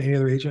problems better than any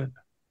other agent.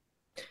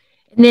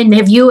 And then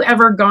have you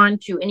ever gone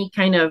to any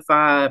kind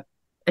of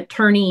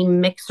attorney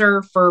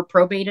mixer for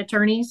probate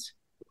attorneys?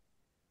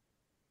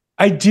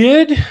 I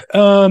did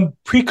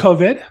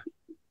pre-COVID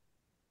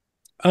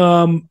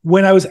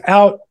when I was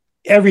out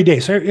every day.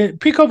 So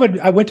pre-COVID,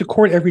 I went to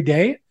court every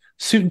day,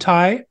 suit and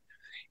tie.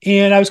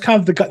 And I was kind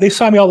of the guy, they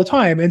saw me all the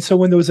time. And so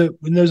when there was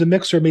a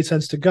mixer, it made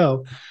sense to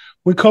go.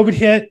 When COVID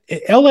hit,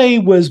 LA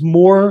was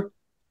more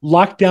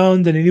locked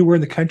down than anywhere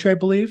in the country, I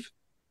believe,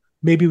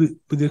 maybe with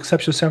the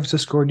exception of San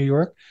Francisco or New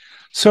York.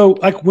 So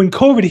like when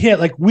COVID hit,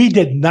 like we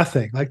did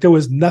nothing, like there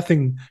was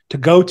nothing to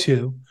go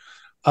to.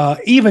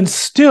 Even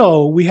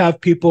still, we have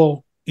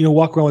people,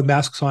 walk around with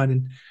masks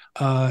on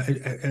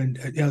and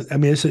I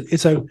mean,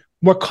 it's a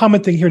more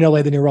common thing here in LA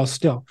than anywhere else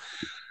still.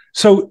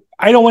 So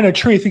I don't want an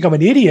attorney to think I'm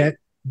an idiot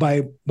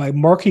by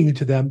marketing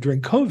to them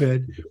during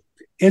COVID.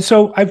 And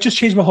so I've just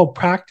changed my whole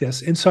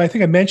practice. And so I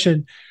think I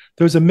mentioned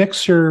there was a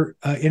mixer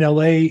in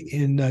LA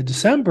in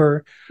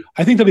December.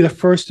 I think that'll be the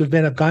first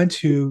event I've gone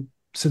to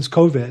since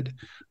COVID.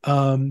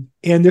 And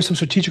there's some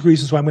strategic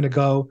reasons why I'm going to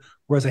go,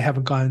 whereas I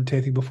haven't gone to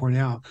anything before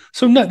now.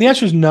 So no, the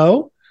answer is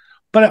no.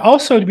 But I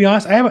also, to be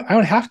honest, I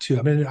don't have to.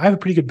 I mean, I have a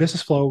pretty good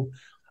business flow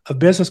of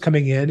business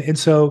coming in. And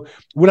so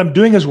what I'm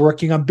doing is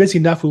working. I'm busy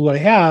enough with what I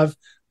have.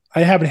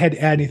 I haven't had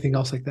to add anything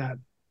else like that.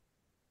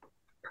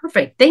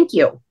 Perfect. Thank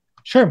you.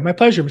 Sure. My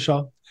pleasure,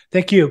 Michelle.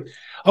 Thank you.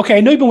 Okay. I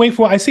know you've been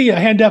waiting I see a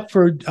hand up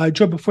for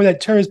Joe. Before that,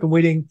 Tara's been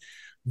waiting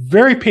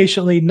very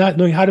patiently, not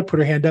knowing how to put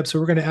her hand up. So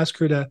we're going to ask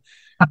her to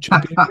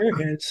jump in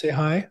here and say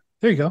hi.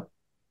 There you go.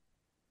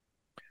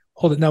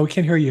 Hold it. No, we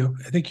can't hear you.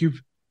 I think you're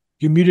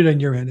muted on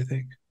your end, I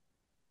think.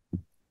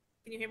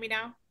 Can you hear me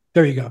now?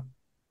 There you go.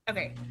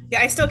 Okay.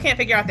 Yeah, I still can't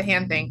figure out the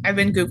hand thing. I've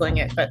been Googling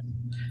it, but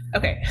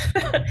okay.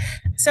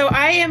 So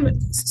I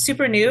am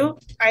super new.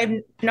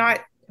 I'm not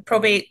a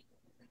probate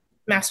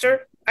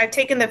master. I've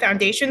taken the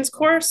foundations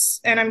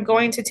course and I'm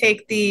going to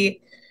take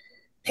the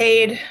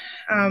paid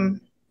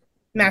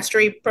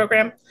mastery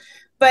program.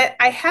 But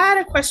I had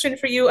a question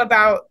for you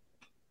about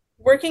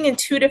working in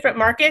two different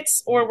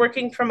markets or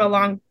working from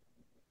long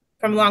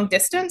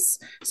distance.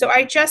 So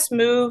I just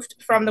moved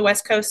from the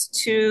West Coast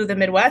to the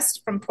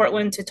Midwest, from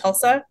Portland to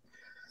Tulsa.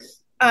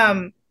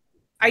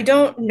 I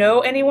don't know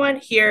anyone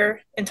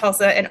here in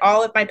Tulsa, and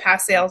all of my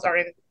past sales are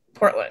in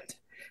Portland.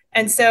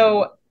 And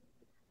so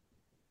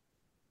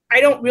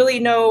I don't really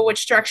know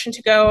which direction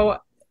to go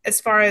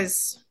as far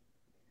as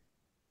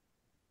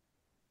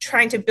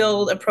trying to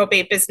build a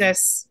probate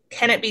business.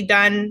 Can it be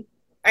done?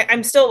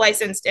 I'm still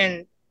licensed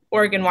in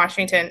Oregon,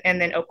 Washington, and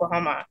then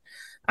Oklahoma.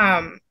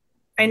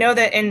 I know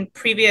that in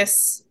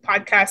previous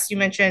podcasts, you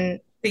mentioned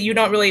that you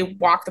don't really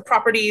walk the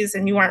properties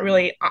and you aren't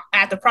really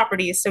at the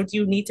properties. So do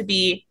you need to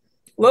be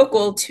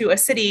local to a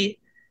city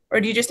or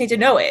do you just need to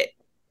know it?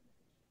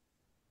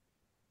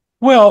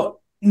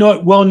 Well, know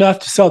it well enough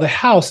to sell the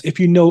house if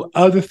you know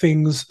other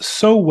things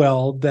so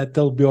well that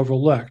they'll be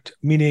overlooked.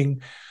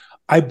 Meaning,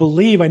 I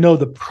believe I know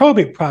the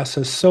probate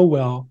process so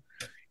well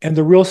and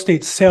the real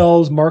estate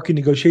sales, market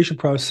negotiation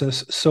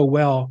process so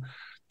well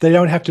that I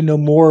don't have to know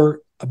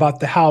more about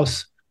the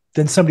house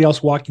than somebody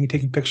else walking and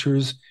taking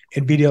pictures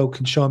and video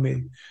can show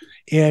me.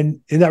 And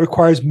that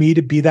requires me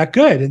to be that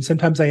good. And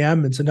sometimes I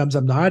am, and sometimes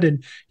I'm not.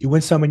 And you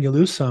win some and you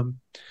lose some.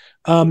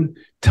 Tell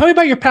me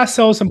about your past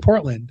sales in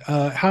Portland.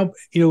 How,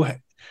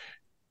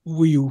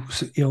 were you,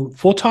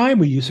 full time?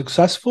 Were you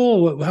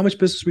successful? How much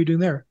business were you doing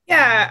there?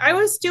 Yeah, I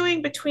was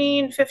doing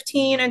between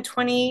 15 and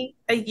 20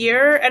 a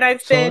year. And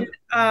I've been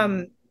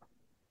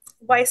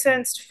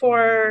licensed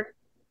for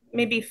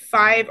maybe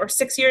 5 or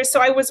 6 years. So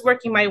I was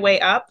working my way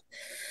up,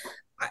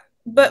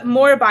 but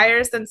more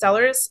buyers than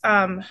sellers.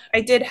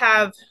 I did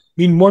have. I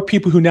mean, more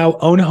people who now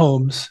own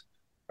homes.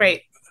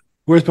 Right.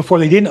 Whereas before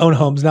they didn't own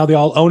homes. Now they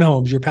all own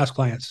homes, your past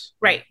clients.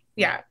 Right.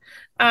 Yeah.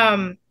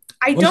 There's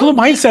a little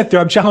mindset there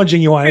I'm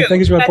challenging you on. I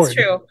think it's really important.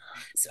 That's true.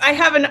 So I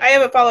have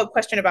a follow-up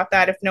question about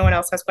that if no one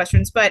else has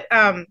questions. But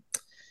I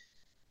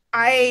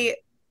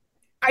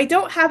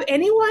don't have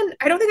anyone.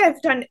 I don't think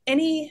I've done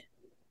any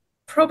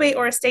probate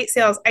or estate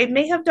sales. I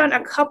may have done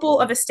a couple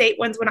of estate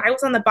ones when I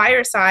was on the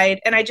buyer side,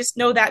 and I just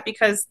know that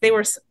because they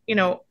were,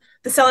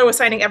 the seller was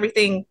signing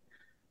everything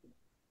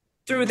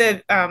through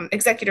the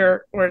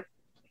executor, or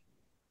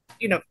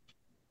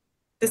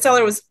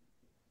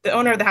the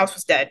owner of the house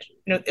was dead.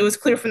 It was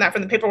clear from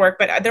the paperwork,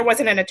 but there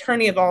wasn't an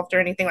attorney involved or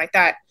anything like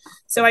that.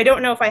 So I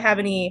don't know if I have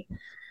any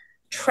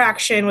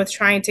traction with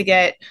trying to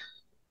get,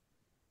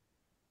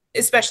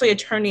 especially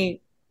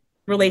attorney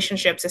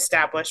relationships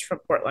established from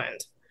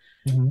Portland.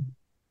 Mm-hmm.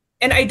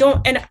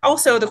 And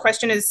also the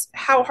question is,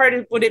 how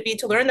hard would it be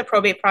to learn the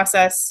probate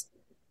process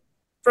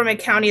from a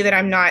county that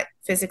I'm not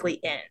physically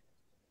in?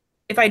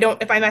 If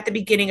I'm at the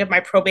beginning of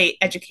my probate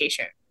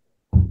education.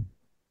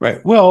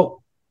 Right.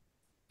 Well,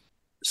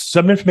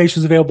 some information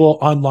is available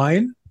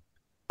online.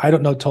 I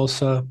don't know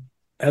Tulsa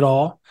at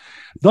all.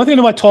 The only thing I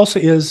know about Tulsa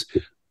is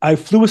I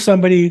flew with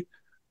somebody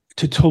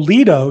to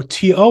Toledo,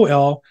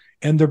 TOL,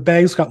 and their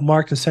bags got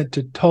marked and sent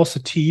to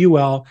Tulsa,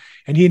 TUL,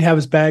 and he didn't have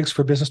his bags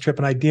for a business trip,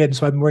 and I did. And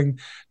so I've been wearing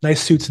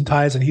nice suits and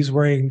ties, and he's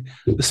wearing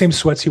the same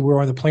sweats he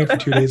wore on the plane for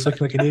 2 days,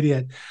 looking like an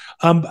idiot.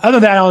 Other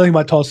than that, I don't know anything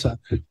about Tulsa.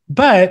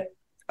 But,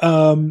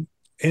 and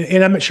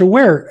I'm not sure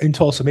where in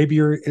Tulsa. Maybe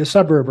you're in a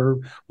suburb or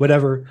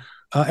whatever.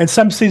 And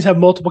some cities have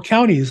multiple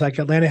counties, like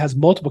Atlanta has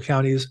multiple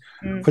counties.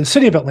 For the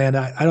city of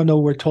Atlanta, I don't know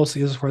where Tulsa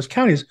is as far as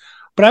counties.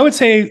 But I would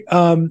say,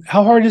 how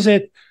hard is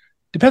it?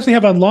 Depends what you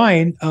have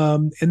online.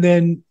 And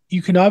then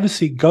you can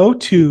obviously go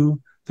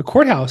to the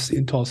courthouse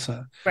in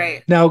Tulsa.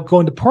 Right. Now,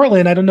 going to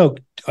Portland, I don't know.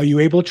 Are you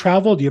able to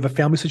travel? Do you have a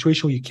family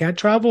situation where you can't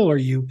travel, or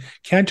you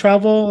can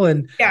travel?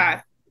 And yeah,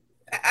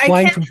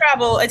 I can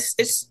travel. It's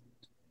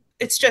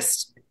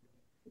just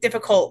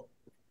difficult.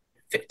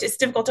 It's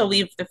difficult to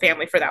leave the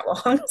family for that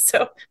long.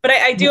 So, but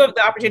I do have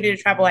the opportunity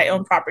to travel. I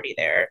own property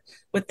there.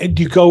 And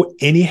do you go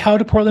anyhow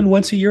to Portland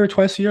once a year or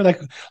twice a year? Like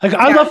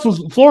I love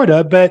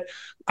Florida, but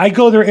I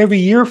go there every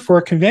year for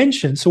a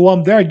convention. So while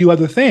I'm there, I do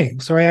other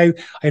things. So I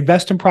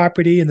invest in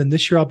property. And then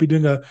this year I'll be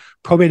doing a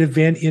probate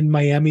event in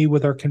Miami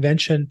with our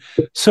convention.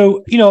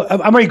 So,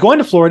 I'm already going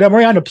to Florida. I'm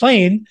already on a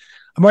plane.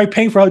 I'm already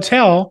paying for a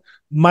hotel.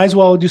 Might as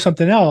well do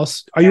something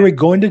else. Are you already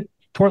going to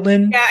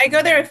Portland? Yeah, I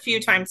go there a few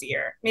times a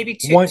year, maybe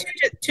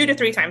two to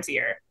three times a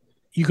year.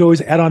 You could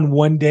always add on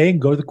one day and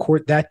go to the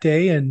court that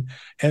day and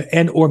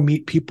or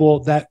meet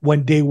people that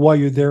one day while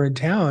you're there in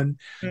town.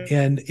 Mm-hmm.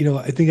 And,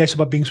 I think that's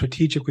about being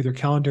strategic with your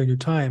calendar and your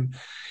time.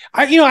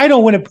 I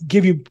don't want to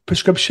give you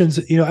prescriptions.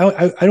 I don't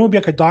want to be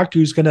like a doctor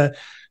who's going to,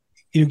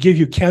 give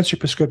you cancer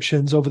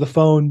prescriptions over the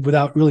phone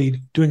without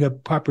really doing a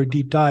proper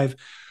deep dive.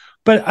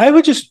 But I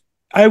would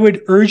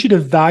urge you to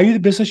value the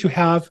business you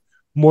have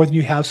more than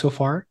you have so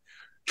far.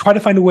 try to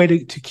find a way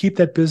to keep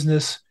that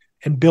business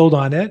and build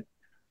on it.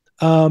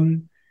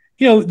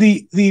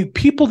 The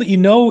people that you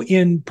know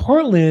in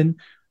Portland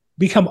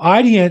become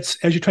audience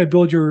as you try to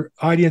build your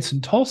audience in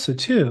Tulsa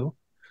too.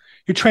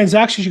 Your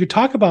transactions, you could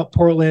talk about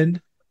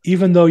Portland,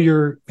 even though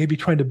you're maybe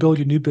trying to build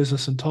your new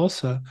business in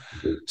Tulsa.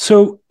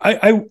 So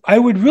I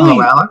would really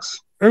Hello, Alex.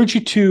 urge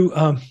you to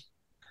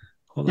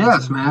hold on a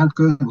Yes, second. man.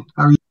 Good.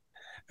 How are you?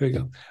 There you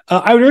go.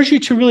 I would urge you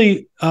to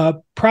really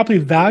properly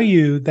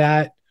value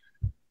that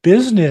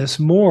business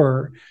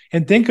more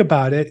and think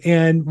about it.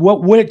 And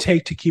what would it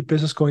take to keep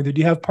business going there?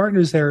 Do you have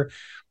partners there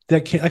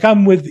that can, like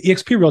I'm with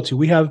eXp Realty.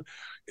 We have,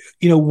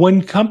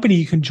 one company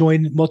you can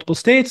join in multiple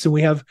states, and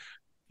we have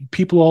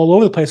people all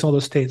over the place in all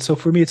those states. So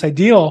for me, it's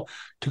ideal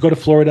to go to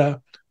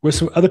Florida with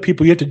some other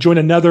people. You have to join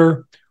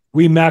another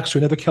Remax or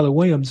another Keller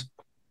Williams.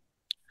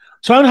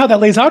 So I don't know how that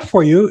lays out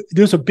for you.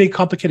 Those are big,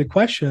 complicated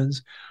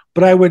questions,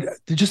 but I would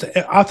just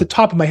off the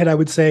top of my head, I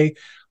would say,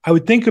 I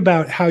would think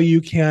about how you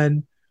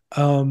can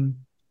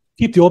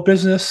keep the old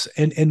business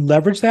and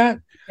leverage that.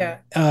 Yeah.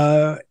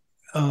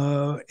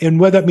 And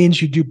whether that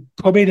means you do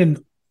probate in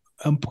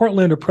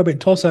Portland or probate in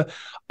Tulsa,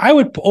 I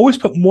would always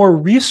put more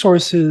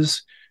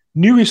resources,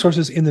 new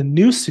resources in the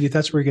new city if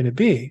that's where you're going to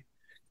be,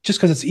 just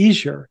because it's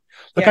easier.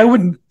 Like I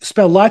wouldn't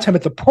spend a lot of time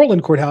at the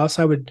Portland courthouse.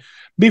 I would,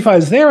 maybe if I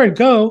was there, I'd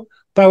go,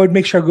 but I would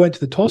make sure I go into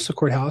the Tulsa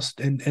courthouse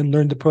and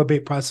learn the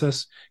probate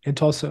process in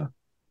Tulsa.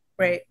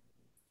 Right.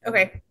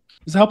 Okay.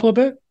 Does that help a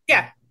little bit?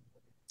 Yeah.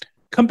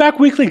 Come back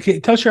weekly,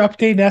 tell us your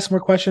update and ask more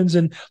questions,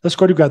 and let's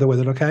go together with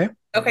it, okay?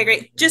 Okay,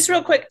 great. Just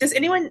real quick, does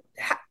anyone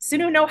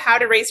know how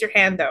to raise your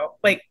hand, though?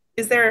 Like,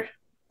 is there...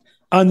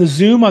 On the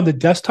Zoom, on the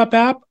desktop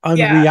app, on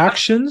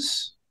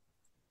reactions.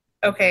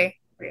 Okay,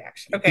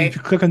 reaction. Okay. If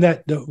you click on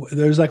that,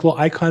 there's like little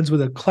icons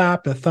with a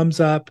clap, a thumbs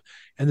up,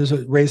 and there's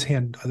a raise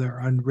hand there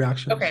on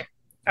reactions. Okay,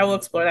 I will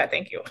explore that.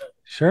 Thank you.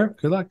 Sure,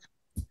 good luck.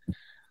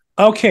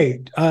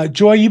 Okay,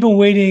 Joy, you've been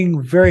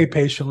waiting very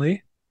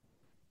patiently.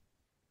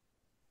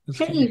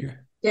 Hey,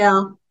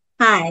 Jill.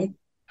 Hi.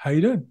 How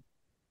you doing?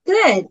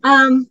 Good.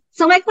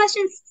 So my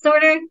question's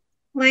sort of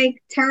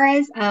like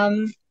Tara's.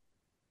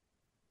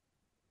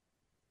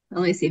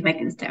 Let me see if I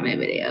can start my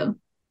video.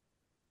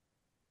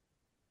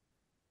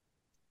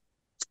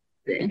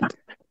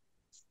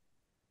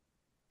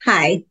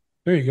 Hi.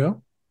 There you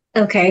go.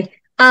 Okay.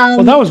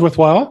 Well, that was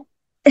worthwhile.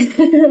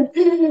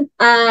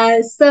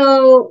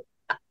 So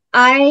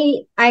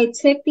I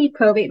took the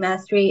probate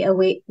mastery a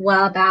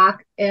while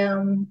back.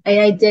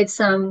 I did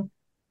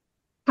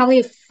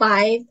probably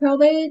 5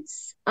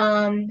 probates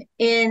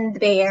in the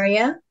Bay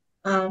Area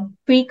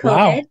pre-COVID.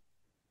 Wow.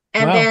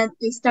 And then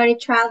I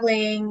started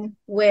traveling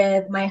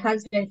with my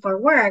husband for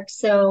work.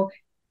 So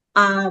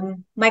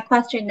my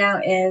question now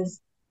is,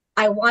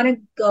 I want to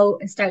go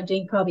and start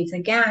doing probates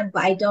again,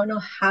 but I don't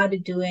know how to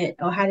do it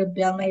or how to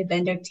build my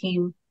vendor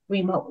team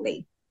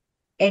remotely.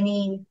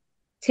 Any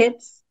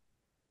tips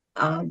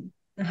on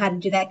how to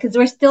do that? Because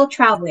we're still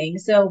traveling.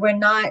 So we're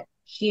not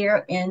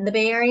here in the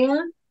Bay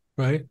Area.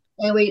 Right.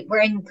 And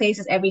we're in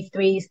places every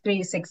 3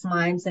 to 6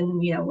 months, and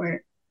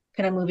we're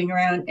kind of moving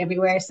around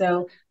everywhere.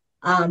 So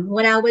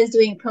when I was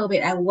doing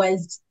probate, I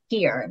was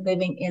here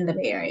living in the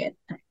Bay Area.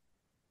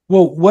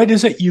 Well, what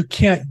is it you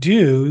can't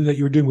do that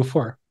you were doing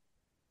before?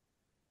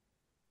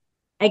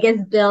 I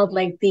guess build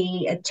like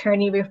the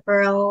attorney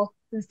referral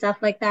and stuff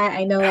like that.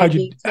 I know. How'd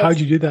you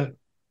do that?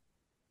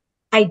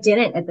 I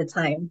didn't at the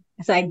time.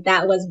 So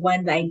that was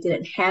one that I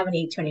didn't have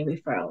any attorney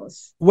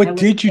referrals. What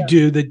did you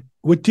do then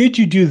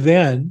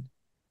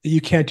that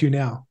you can't do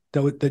now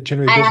that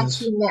generate business? I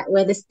actually met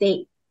with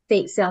estate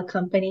sale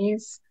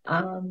companies.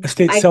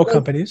 Estate sale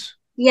companies?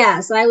 Yeah.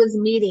 So I was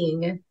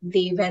meeting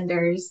the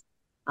vendors.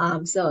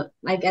 So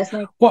I guess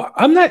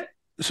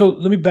so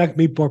let me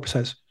be more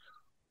precise.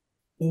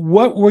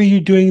 What were you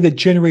doing that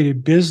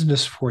generated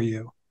business for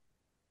you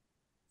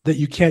that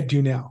you can't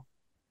do now?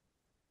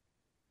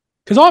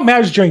 Because all that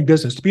matters is during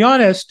business. To be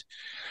honest,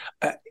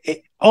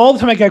 all the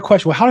time I get a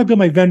question, well, how do I build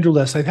my vendor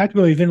list? I have to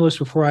build my vendor list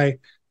before I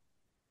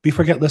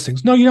get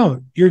listings. No, you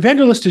don't. Your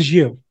vendor list is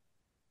you.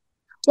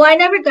 Well, I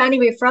never got any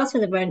referrals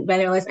from the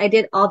vendor list. I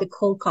did all the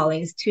cold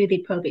callings to the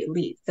probate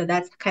leads. So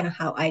that's kind of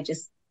how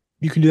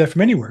You can do that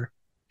from anywhere.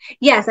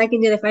 Yes, I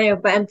can do that from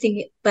anywhere. But I'm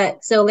thinking,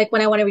 so like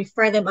when I want to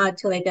refer them out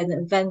to like a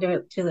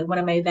vendor, to one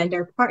of my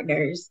vendor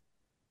partners,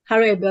 how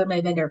do I build my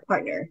vendor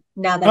partner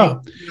now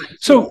that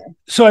so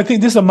I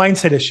think this is a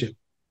mindset issue.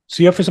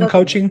 So you have for some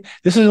coaching.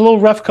 This is a little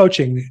rough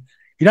coaching.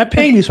 You're not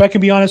paying me, so I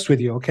can be honest with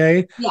you,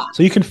 okay? Yeah.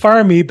 So you can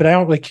fire me, but I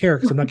don't really care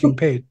because I'm not getting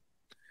paid.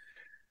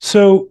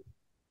 So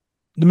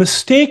the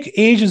mistake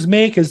agents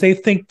make is they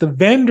think the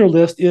vendor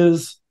list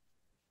is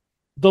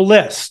the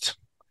list,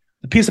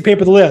 the piece of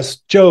paper, the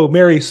list, Joe,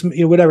 Mary,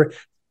 whatever.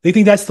 They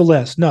think that's the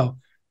list. No,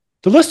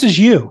 the list is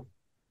you.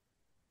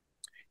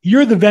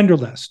 You're the vendor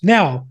list.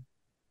 Now,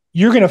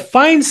 you're going to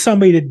find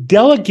somebody to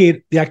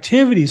delegate the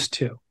activities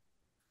to.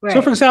 Right.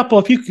 So, for example,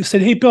 if you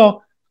said, "Hey,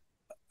 Bill,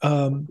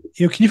 can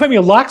you find me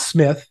a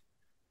locksmith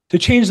to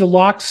change the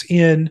locks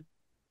in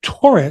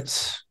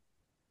Torrance,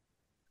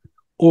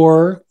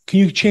 or can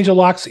you change the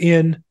locks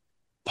in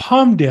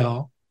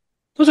Palmdale?"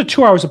 those are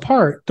 2 hours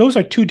apart. Those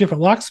are two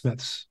different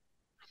locksmiths.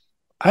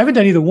 I haven't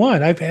done either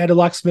one. I've had a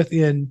locksmith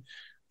in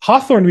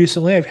Hawthorne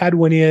recently. I've had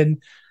one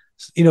in,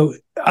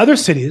 other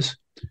cities.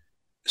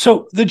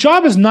 So the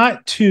job is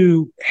not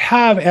to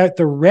have at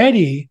the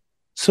ready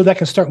so that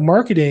can start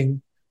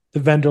marketing the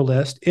vendor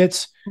list.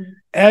 It's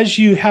as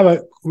you have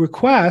a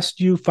request,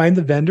 you find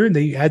the vendor and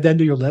they add them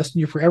to your list, and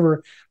you're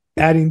forever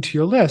adding to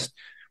your list.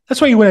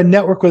 That's why you want to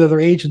network with other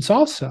agents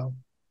also.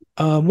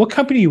 What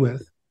company are you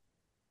with?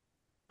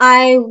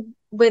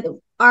 With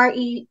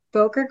RE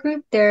Broker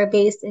Group. They're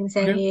based in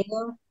San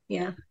Diego.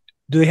 Yeah.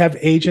 Do they have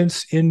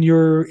agents in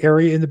your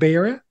area, in the Bay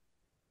Area?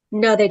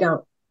 No, they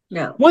don't.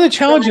 No. One of the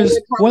challenges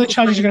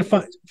you're going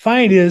to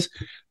find is,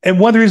 and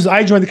one of the reasons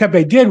I joined the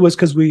company I did was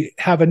because we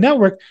have a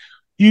network.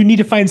 You need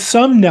to find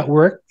some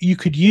network. You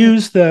could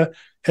use the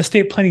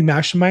estate planning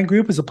mastermind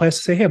group as a place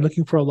to say, hey, I'm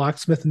looking for a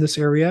locksmith in this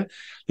area.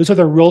 There's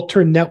other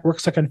realtor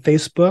networks like on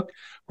Facebook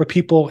where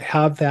people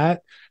have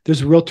that.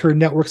 There's realtor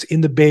networks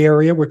in the Bay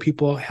Area where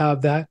people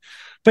have that.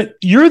 But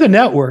you're the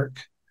network,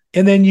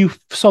 and then you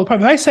solve the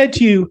problem. If I said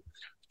to you,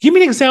 give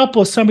me an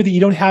example of somebody that you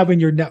don't have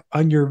in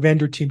on your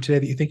vendor team today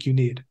that you think you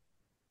need.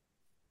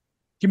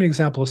 Give me an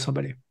example of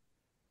somebody.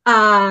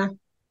 I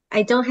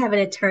don't have an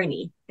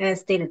attorney, an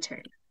estate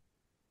attorney.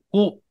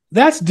 Well,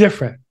 that's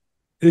different.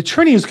 The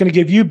attorney is going to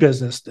give you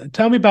business.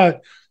 Tell me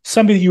about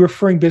somebody that you're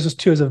referring business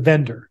to as a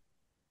vendor.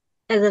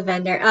 As a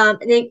vendor,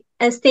 the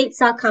estate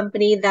sale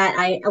company that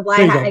I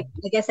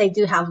guess I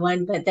do have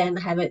one, but then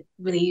I haven't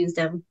really used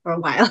them for a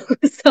while.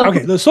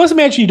 Okay, so let's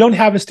imagine you don't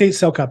have a estate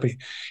sale company.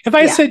 If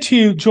I said to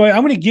you, Joy,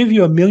 I'm going to give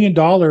you $1 million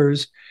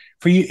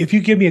for you if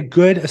you give me a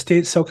good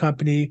estate sale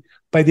company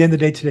by the end of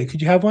the day today.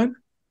 Could you have one?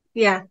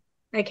 Yeah,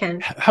 I can.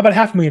 How about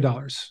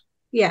 $500,000?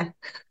 Yeah.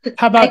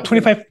 How about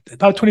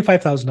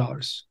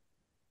 $25,000?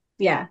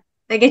 Yeah,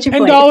 I get your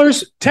point.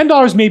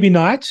 $10, maybe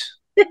not.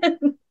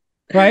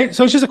 Right?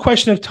 So it's just a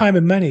question of time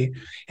and money.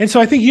 And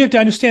so I think you have to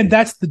understand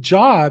that's the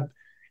job,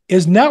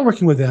 is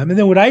networking with them. And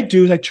then what I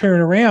do is I turn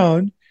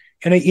around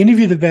and I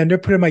interview the vendor,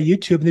 put it on my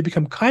YouTube, and they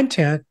become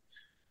content.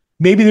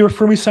 Maybe they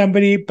refer me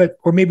somebody,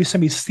 or maybe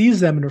somebody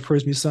sees them and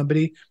refers me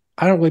somebody.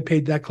 I don't really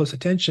pay that close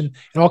attention.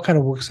 It all kind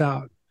of works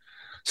out.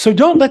 So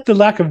don't let the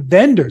lack of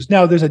vendors.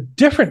 Now, there's a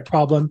different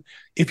problem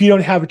if you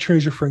don't have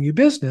attorneys referring you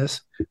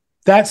business.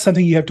 That's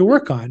something you have to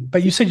work on.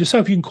 But you said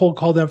yourself, you can cold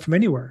call them from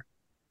anywhere.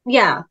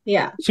 Yeah,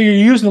 yeah. So you're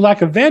using the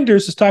lack of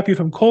vendors to stop you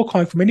from cold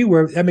calling from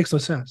anywhere. That makes no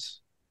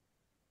sense.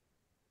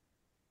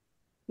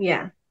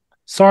 Yeah.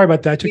 Sorry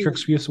about that. I took your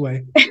excuse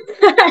away.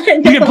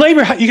 You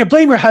can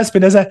blame your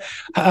husband. As a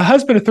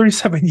husband of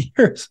 37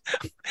 years,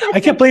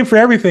 I can't blame for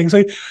everything.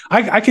 So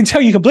I can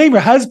tell you can blame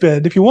your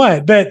husband if you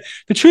want, but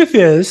the truth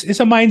is, it's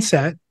a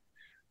mindset.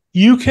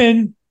 You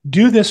can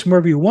do this from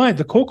wherever you want,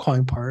 the cold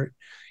calling part,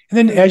 and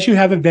then as you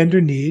have a vendor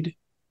need,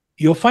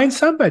 you'll find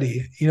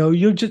somebody.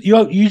 You just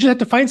have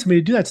to find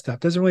somebody to do that stuff.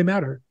 Doesn't really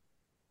matter.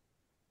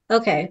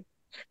 Okay.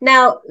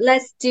 Now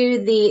let's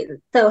do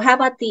so how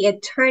about the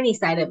attorney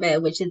side of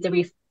it, which is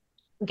the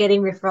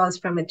getting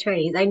referrals from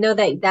attorneys? I know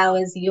that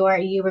was you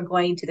were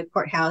going to the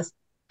courthouse.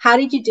 How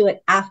did you do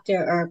it after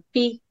or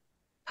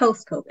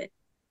post COVID?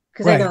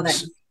 Because I know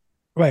that.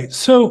 Right.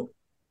 So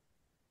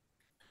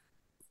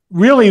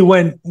really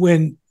when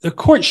the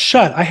court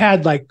shut, I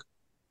had like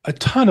a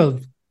ton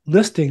of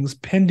listings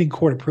pending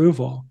court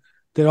approval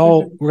that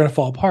all were going to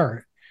fall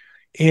apart.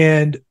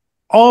 And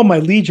all my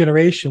lead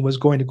generation was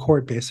going to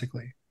court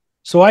basically.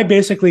 So I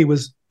basically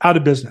was out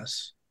of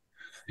business.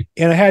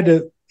 And I had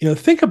to,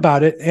 think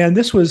about it. And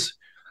this was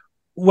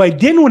what I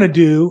didn't want to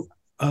do.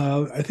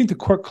 I think the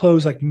court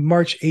closed like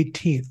March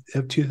 18th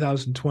of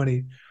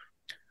 2020.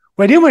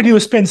 What I didn't want to do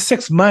was spend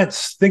 6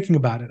 months thinking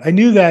about it. I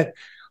knew that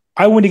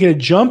I wanted to get a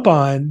jump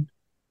on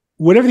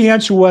whatever the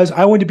answer was.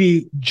 I wanted to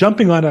be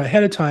jumping on it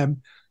ahead of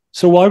time.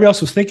 So while everybody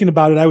else was thinking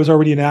about it, I was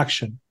already in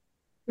action.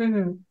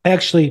 I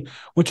actually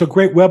went to a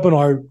great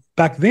webinar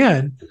back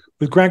then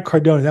with Grant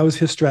Cardone. That was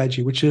his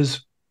strategy, which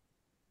is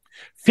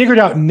figure it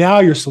out now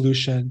your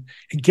solution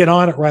and get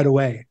on it right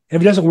away. And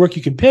if it doesn't work,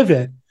 you can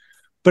pivot.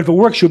 But if it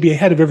works, you'll be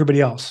ahead of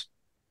everybody else.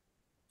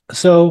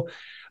 So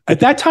at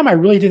that time, I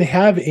really didn't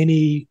have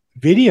any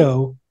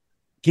video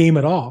game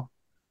at all.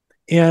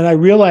 And I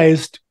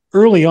realized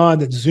early on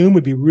that Zoom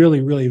would be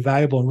really, really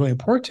valuable and really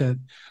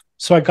important.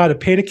 So I got a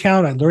paid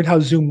account. I learned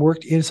how Zoom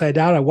worked inside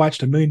out. I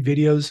watched 1 million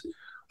videos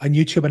on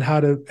YouTube on how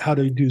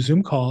to do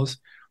Zoom calls.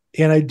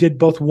 And I did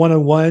both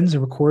one-on-ones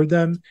and record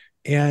them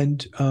and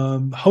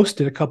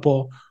hosted a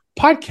couple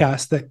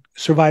podcasts that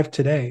survive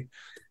today.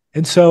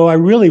 And so I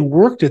really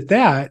worked at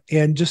that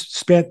and just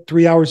spent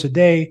 3 hours a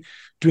day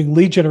doing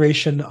lead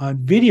generation on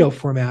video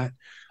format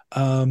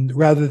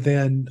rather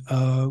than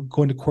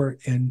going to court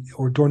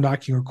or door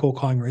knocking or cold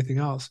calling or anything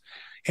else.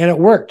 And it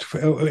worked.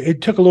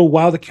 It took a little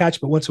while to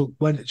catch, but once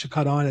it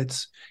caught on,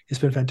 it's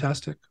been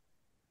fantastic.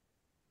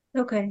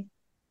 Okay.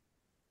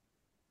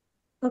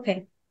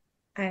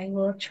 I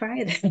will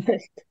try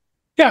that.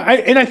 Yeah,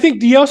 I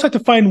think you also have to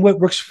find what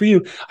works for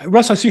you.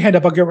 Russ, I see your hand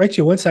up. I'll get right to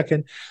you in 1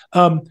 second.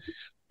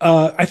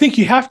 I think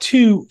you have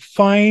to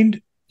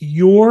find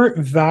your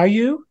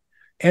value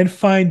and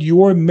find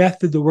your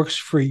method that works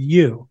for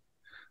you.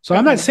 So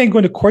I'm not saying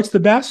going to court's the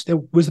best.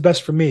 It was the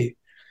best for me.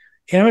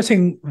 And I'm not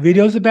saying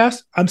video is the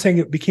best. I'm saying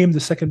it became the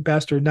second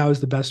best or now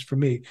is the best for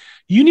me.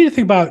 You need to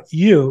think about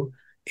you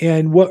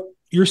and what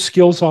your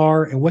skills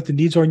are and what the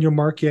needs are in your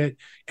market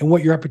and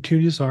what your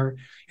opportunities are,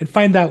 and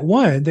find that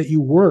one that you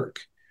work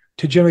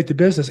to generate the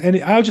business.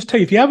 And I'll just tell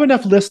you, if you have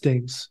enough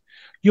listings,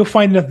 you'll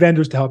find enough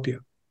vendors to help you.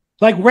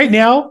 Like right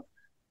now,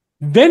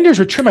 vendors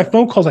return my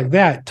phone calls like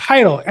that.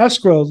 Title,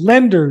 escrow,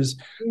 lenders,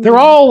 they're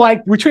all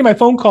like returning my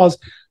phone calls.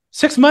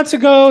 6 months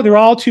ago, they're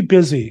all too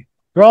busy.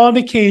 They're all on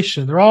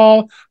vacation. They're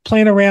all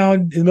playing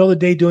around in the middle of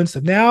the day doing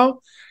stuff. Now,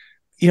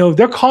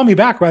 they're calling me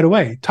back right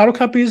away. Title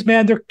companies,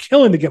 man, they're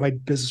killing to get my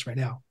business right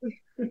now.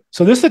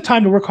 So this is the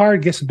time to work hard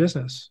and get some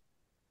business.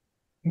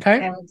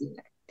 Okay? I will do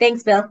that.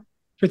 Thanks, Bill.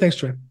 Sure, thanks,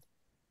 Troy.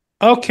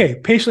 Okay,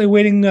 patiently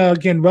waiting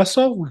again,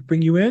 Russell, we'll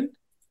bring you in.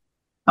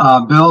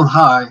 Bill,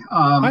 hi.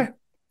 Hi.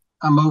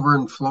 I'm over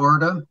in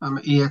Florida. I'm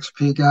an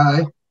EXP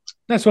guy.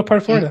 Nice. What part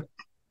of Florida?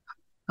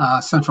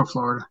 Central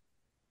Florida,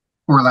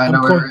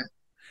 Orlando area.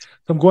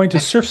 I'm going to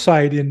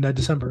Surfside in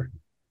December.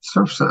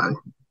 Surfside.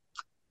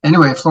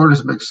 Anyway, Florida's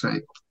a big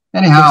state.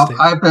 Anyhow,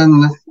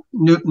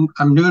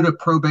 I'm new to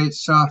probate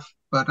stuff,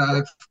 but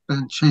I've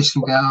been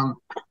chasing down,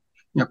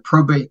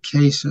 probate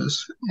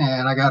cases,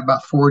 and I got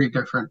about 40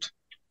 different,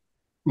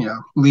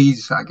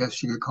 leads, I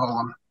guess you could call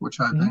them,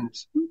 which I've been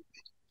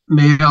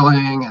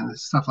mailing and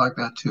stuff like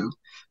that too.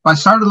 But I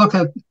started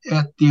looking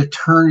at the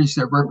attorneys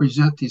that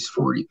represent these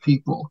 40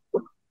 people.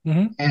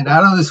 And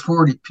out of these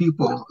 40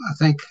 people, I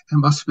think there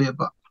must be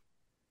about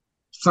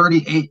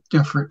 38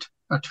 different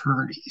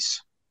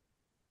attorneys.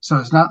 So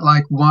it's not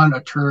like one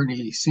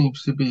attorney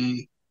seems to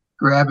be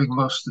grabbing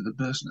most of the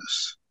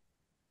business.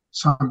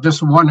 So I'm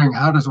just wondering,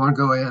 how does one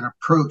go ahead and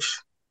approach,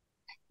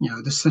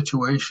 the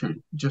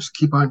situation? Just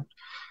keep on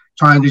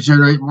trying to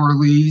generate more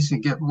leads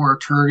and get more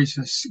attorneys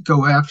and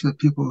go after the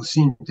people who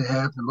seem to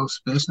have the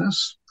most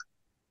business.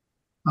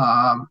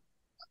 Don't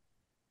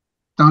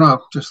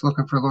know, just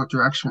looking for a little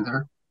direction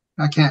there.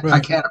 I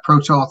can't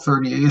approach all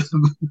 38 of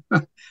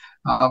them.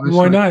 Obviously.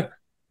 Why not?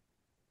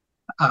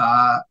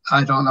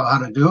 I don't know how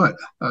to do it,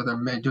 other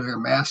than doing a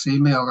mass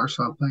email or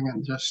something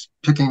and just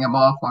picking them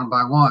off one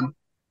by one.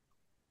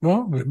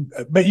 Well,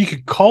 but you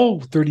could call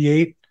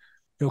 38,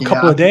 a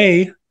couple a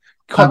day,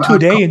 call two a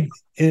day,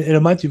 in a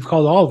month you've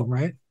called all of them,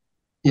 right?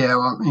 Yeah,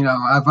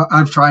 well,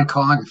 I've tried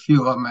calling a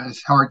few of them, and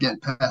it's hard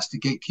getting past the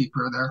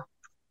gatekeeper there.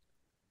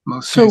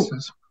 Most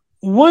cases.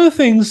 One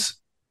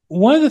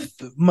of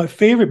my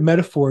favorite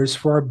metaphors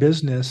for our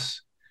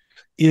business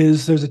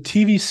is there's a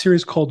TV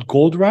series called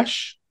Gold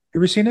Rush. You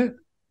ever seen it?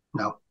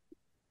 No.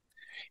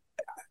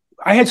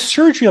 I had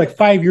surgery like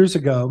 5 years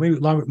ago, maybe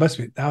longer. It must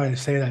be, now I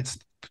say that, it's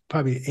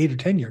probably 8 or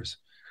 10 years.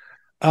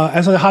 I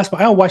was in the hospital.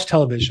 I don't watch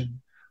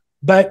television,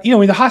 but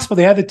in the hospital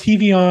they had the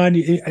TV on.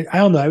 I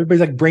don't know.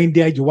 Everybody's like brain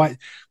dead. You watch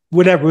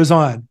whatever was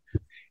on,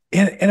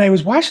 and I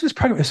was watching this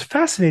program. It was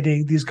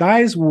fascinating. These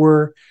guys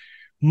were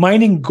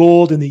mining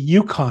gold in the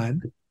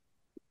Yukon,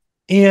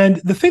 and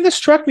the thing that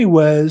struck me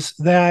was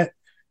that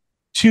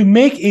to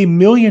make $1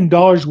 million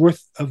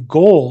worth of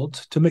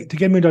gold, to get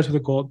 $1 million worth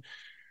of gold,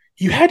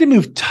 you had to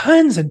move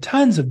tons and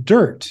tons of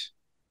dirt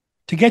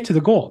to get to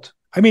the gold.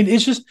 I mean,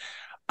 it's just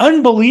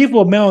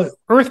unbelievable amount of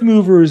earth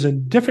movers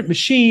and different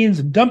machines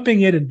and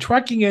dumping it and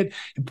trucking it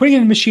and putting it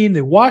in the machine.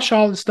 They wash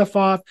all the stuff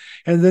off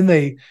and then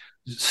they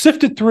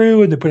sift it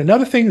through and they put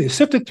another thing. They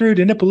sift it through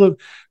to end up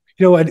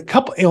a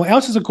couple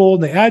ounces of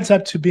gold, and it adds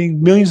up to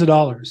being millions of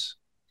dollars.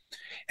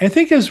 And I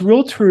think as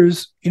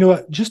realtors,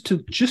 just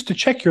to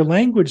check your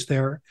language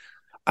there,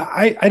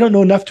 I don't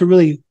know enough to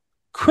really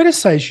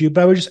criticize you,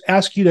 but I would just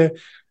ask you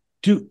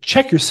to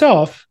check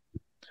yourself.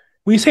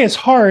 When you say it's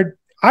hard,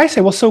 I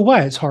say, well, so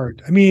what? It's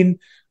hard. I mean,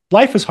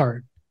 life is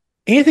hard.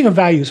 Anything of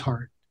value is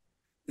hard.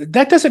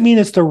 That doesn't mean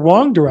it's the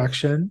wrong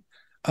direction.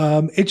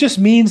 It just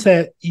means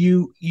that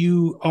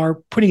you are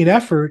putting an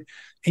effort,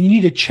 and you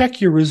need to check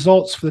your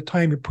results for the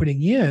time you're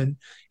putting in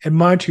and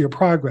monitor your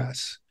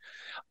progress.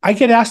 I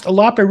get asked a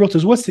lot by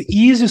realtors, what's the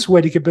easiest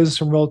way to get business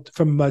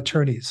from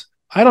attorneys?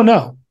 I don't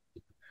know.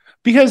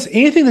 Because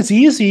anything that's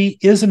easy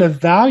isn't of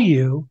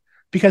value,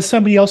 because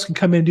somebody else can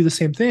come in and do the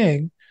same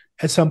thing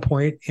at some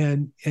point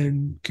and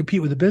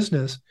compete with the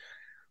business.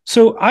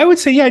 So I would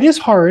say, yeah, it is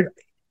hard.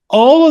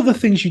 All of the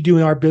things you do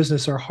in our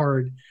business are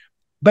hard,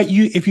 but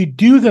if you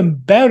do them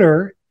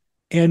better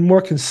and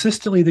more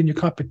consistently than your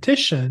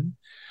competition,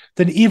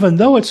 then even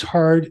though it's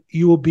hard,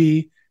 you will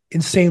be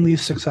insanely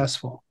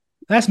successful.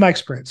 That's my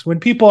experience. When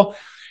people,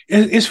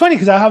 it's funny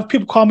because I have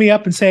people call me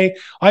up and say,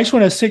 I just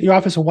want to sit in your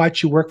office and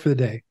watch you work for the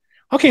day.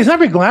 Okay, it's not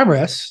very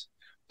glamorous.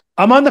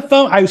 I'm on the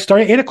phone. I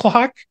start at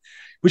 8:00,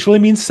 which really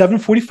means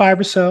 7:45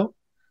 or so.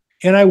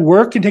 And I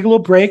work and take a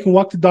little break and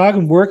walk the dog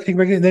and work, take a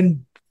break, and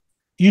then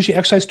usually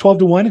exercise 12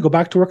 to 1 and go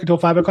back to work until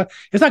 5 o'clock.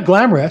 It's not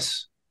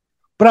glamorous,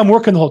 but I'm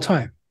working the whole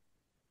time.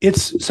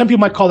 Some people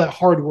might call that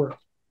hard work.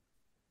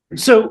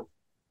 So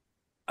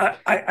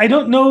I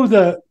don't know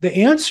the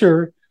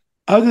answer,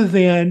 other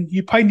than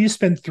you probably need to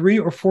spend 3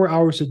 or 4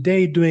 hours a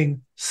day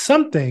doing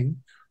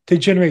something to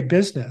generate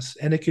business.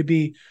 And it could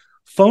be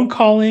phone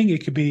calling.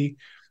 It could be,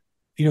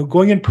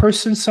 going in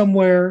person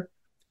somewhere.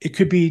 It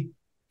could be,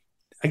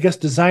 I guess,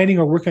 designing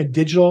or working on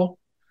digital,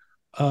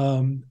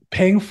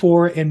 paying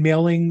for and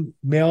mailing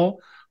mail.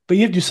 But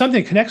you have to do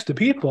something that connects to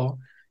people,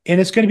 and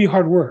it's going to be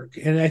hard work.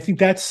 And I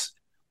think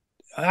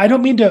I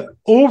don't mean to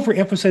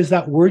overemphasize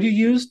that word you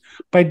used,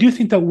 but I do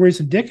think that word is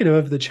indicative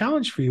of the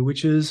challenge for you,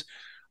 which is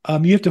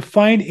you have to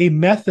find a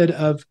method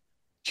of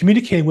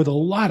communicating with a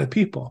lot of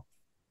people.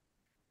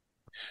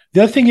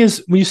 The other thing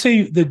is, when you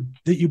say that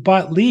you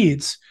bought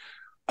leads,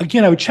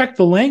 again, I would check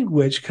the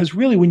language, because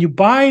really when you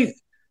buy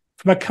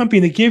from a company,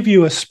 they give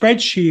you a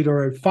spreadsheet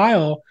or a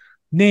file,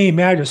 name,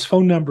 address,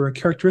 phone number, and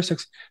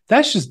characteristics.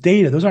 That's just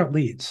data. Those aren't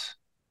leads,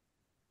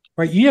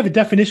 right? You have a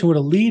definition of what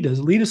a lead is.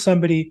 A lead is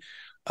somebody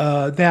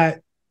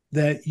that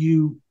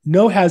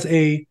has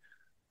a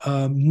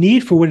need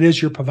for what it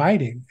is you're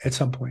providing at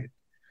some point.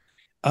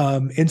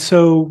 And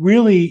so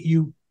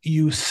really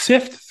you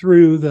sift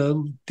through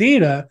the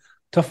data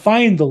to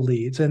find the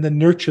leads and then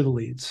nurture the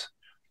leads.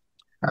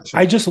 Gotcha.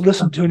 I just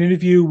listened to an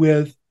interview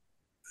with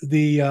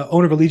the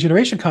owner of a lead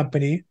generation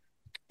company,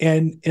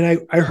 and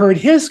I heard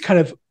his kind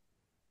of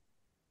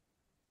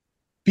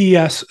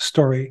BS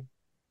story,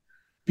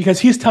 because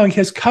he's telling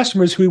his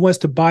customers who he wants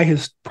to buy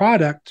his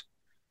product,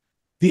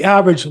 the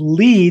average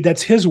lead,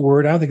 that's his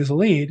word, I don't think it's a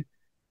lead,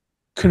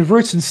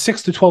 converts in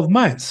 6 to 12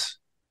 months.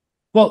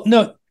 Well,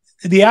 no,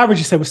 the average,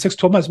 he said, was 6 to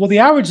 12 months. Well, the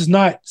average is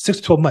not 6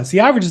 to 12 months.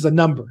 The average is a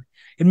number.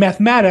 In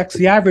mathematics,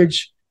 the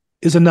average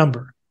is a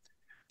number.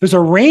 There's a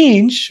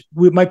range,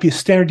 it might be a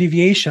standard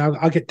deviation.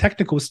 I'll get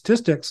technical with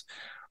statistics,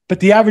 but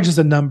the average is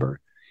a number.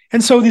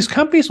 And so these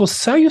companies will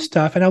sell you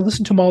stuff, and I'll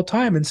listen to them all the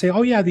time and say,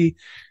 oh yeah, the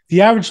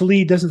average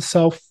lead doesn't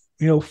sell,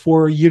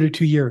 for a year to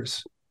 2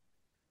 years.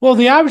 Well,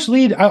 the average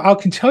lead, I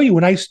can tell you,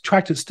 when I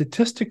tracked it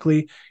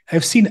statistically,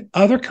 I've seen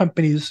other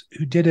companies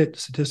who did it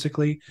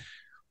statistically,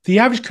 the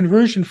average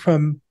conversion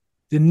from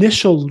the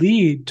initial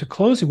lead to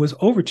closing was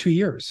over 2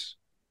 years.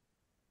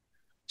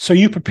 So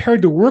you're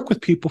prepared to work with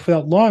people for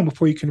that long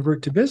before you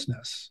convert to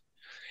business.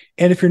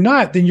 And if you're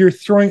not, then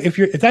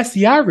if that's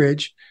the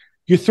average,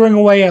 you're throwing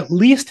away at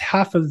least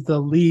half of the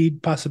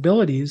lead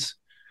possibilities,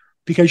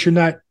 because you're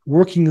not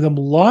working them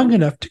long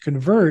enough to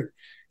convert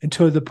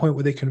until the point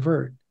where they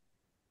convert.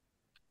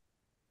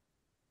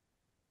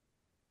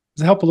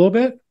 Does that help a little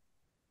bit?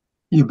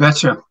 You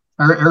betcha.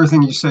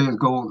 Everything you say is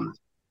golden.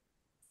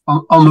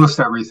 Almost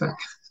everything.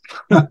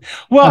 Well,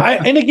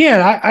 we're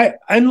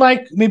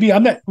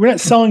not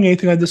selling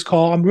anything on this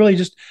call. I am going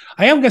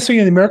to sell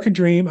you the American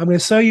dream. I'm going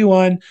to sell you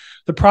on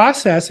the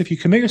process, if you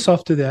commit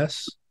yourself to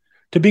this,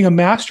 to being a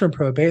master in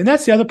probate. And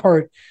that's the other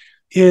part,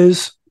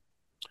 is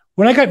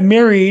when I got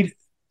married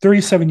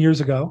 37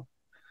 years ago,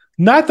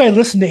 not that I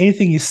listened to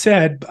anything he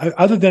said,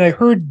 other than I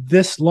heard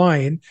this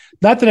line,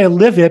 not that I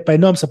live it, but I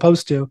know I'm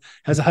supposed to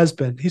as a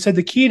husband. He said,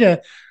 the key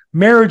to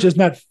marriage is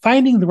not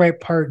finding the right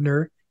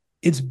partner,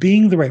 it's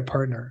being the right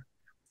partner.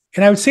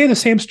 And I would say the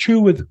same is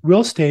true with real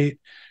estate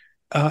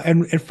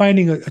and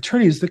finding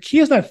attorneys. The key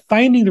is not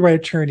finding the right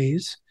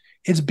attorneys,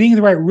 it's being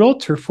the right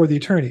realtor for the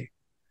attorney.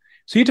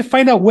 So you have to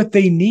find out what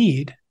they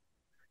need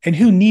and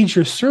who needs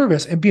your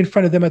service and be in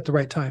front of them at the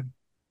right time.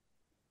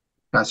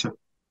 Gotcha.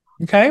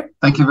 Okay.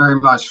 Thank you very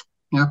much.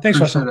 Yeah. Thanks,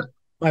 Russell.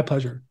 My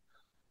pleasure.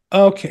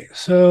 Okay.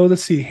 So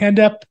let's see. Hand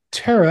up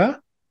Tara.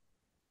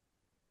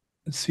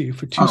 Let's see,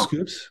 for two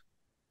scoops.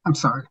 I'm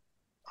sorry.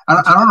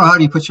 I don't know how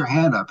do you put your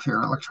hand up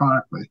here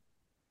electronically.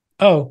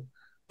 Oh,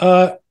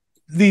 we're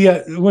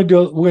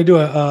gonna do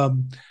a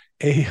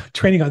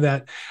training on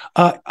that.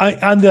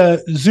 On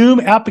the Zoom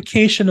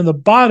application on the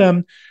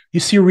bottom, you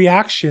see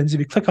reactions. If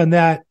you click on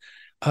that,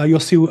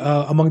 you'll see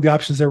among the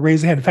options there,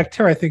 raise a hand. In fact,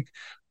 Tara, I think,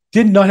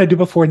 didn't know how to do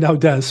before, now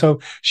does. So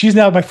she's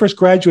now my first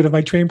graduate of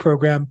my training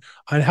program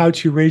on how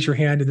to raise your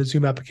hand in the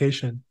Zoom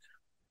application.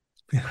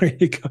 There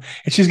you go.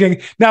 And she's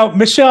getting, now,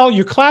 Michelle,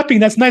 you're clapping.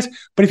 That's nice.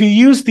 But if you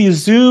use the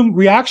Zoom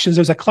reactions,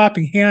 there's a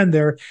clapping hand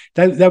there.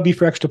 That would be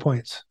for extra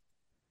points.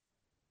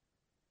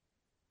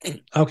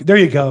 Okay, there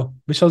you go.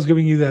 Michelle's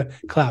giving you the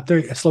clap. There,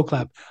 a slow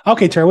clap.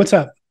 Okay, Tara, what's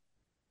up?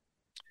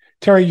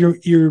 Tara,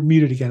 you're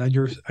muted again on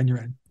your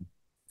end.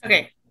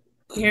 Okay.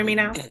 You hear me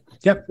now?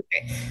 Yep.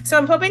 Okay. So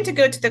I'm hoping to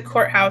go to the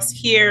courthouse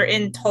here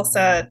in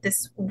Tulsa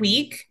this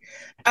week.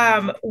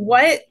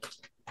 What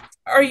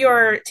are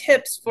your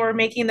tips for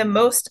making the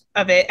most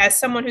of it? As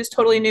someone who's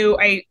totally new,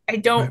 I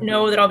don't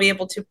know that I'll be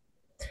able to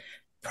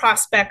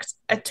prospect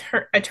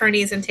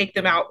attorneys and take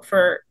them out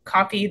for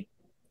coffee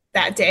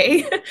that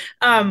day.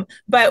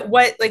 But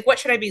what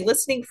should I be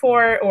listening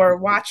for or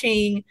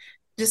watching?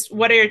 Just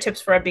what are your tips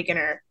for a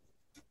beginner?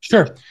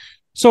 Sure.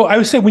 So I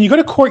would say when you go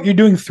to court, you're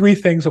doing three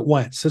things at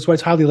once. That's why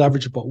it's highly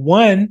leverageable.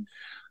 One,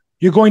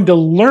 you're going to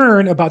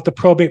learn about the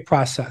probate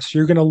process.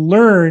 You're going to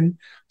learn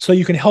so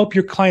you can help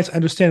your clients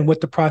understand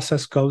what the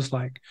process goes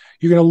like.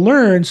 You're going to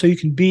learn so you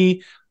can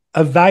be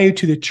of value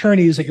to the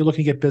attorneys that you're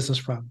looking to get business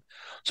from.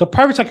 So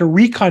part of it's like a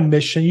recon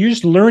mission. You're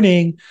just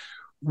learning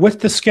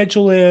what the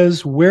schedule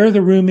is, where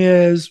the room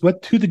is,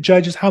 who the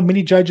judges, how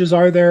many judges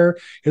are there?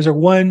 Is there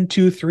 1,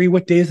 2, 3?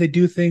 What days they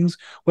do things?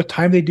 What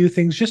time they do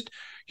things?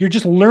 You're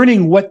just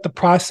learning what the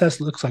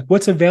process looks like.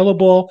 What's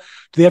available?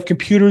 Do they have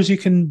computers you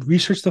can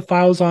research the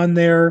files on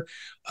there?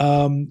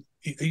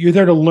 You're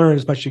there to learn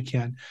as much as you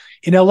can.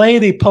 In LA,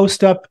 they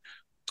post up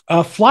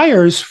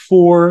flyers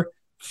for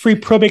free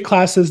probate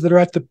classes that are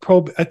at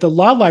the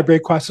law library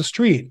across the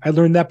street. I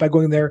learned that by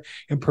going there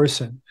in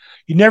person.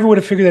 You never would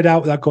have figured that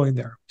out without going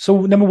there.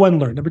 So number one,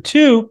 learn. Number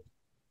two,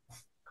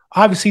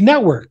 obviously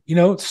network.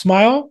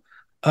 Smile,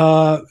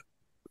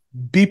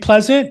 be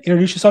pleasant,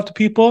 introduce yourself to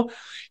people.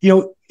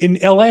 In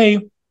LA,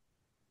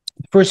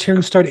 first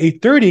hearings start at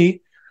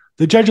 8:30.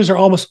 The judges are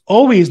almost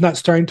always not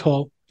starting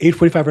until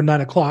 8:45 or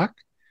 9 o'clock.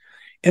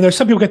 And there's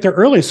some people get there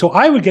early. So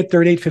I would get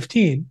there at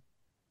 8:15.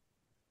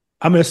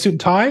 I'm in a suit and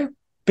tie,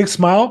 big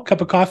smile,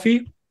 cup of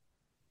coffee.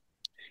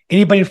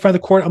 Anybody in front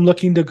of the court I'm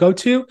looking to go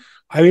to,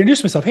 I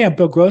introduce myself. Hey, I'm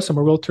Bill Gross. I'm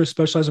a realtor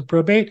specialized in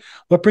probate.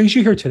 What brings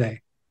you here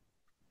today?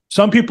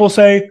 Some people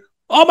say,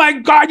 oh my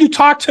God, you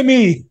talked to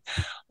me.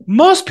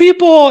 Most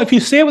people, if you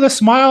say it with a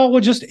smile,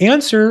 will just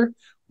answer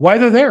why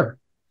they're there.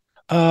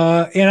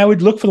 And I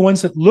would look for the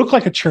ones that look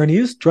like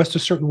attorneys, dressed a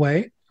certain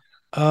way.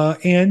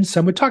 And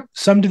some would talk.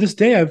 Some to this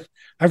day, I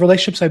have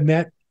relationships I've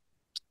met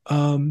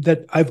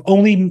that I've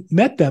only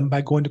met them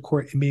by going to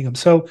court and meeting them.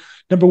 So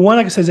number one,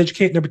 like I said, is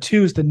educate. Number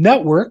two is the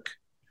network.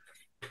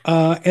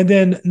 And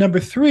then number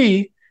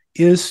three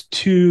is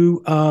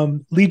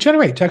to lead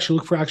generate, to actually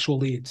look for actual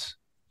leads.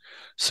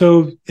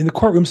 So in the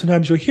courtroom,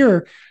 sometimes you'll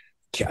hear,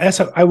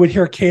 I would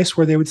hear a case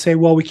where they would say,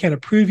 well, we can't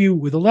approve you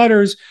with the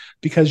letters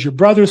because your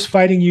brother's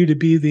fighting you to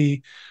be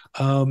the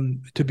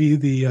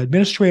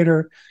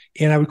administrator.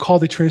 And I would call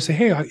the attorney and say,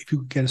 hey, if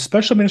you get a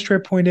special administrator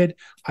appointed,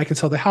 I can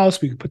sell the house.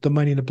 We could put the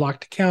money in a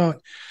blocked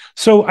account.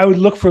 So I would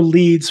look for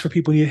leads for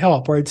people who need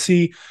help. Or I'd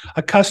see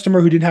a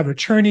customer who didn't have an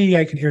attorney.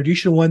 I can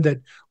introduce you to one that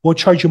won't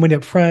charge you money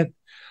up front.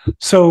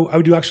 So I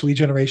would do actual lead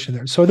generation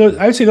there. So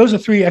I would say those are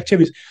three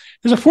activities.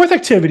 There's a fourth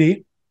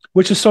activity,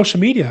 which is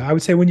social media. I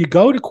would say when you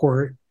go to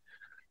court,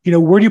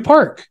 where do you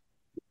park?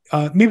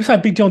 Maybe it's not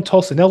a big deal in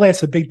Tulsa. In LA,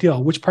 it's a big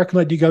deal. Which parking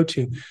lot do you go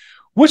to?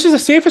 Which is the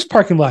safest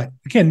parking lot?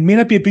 Again, may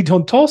not be a big deal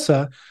in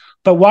Tulsa,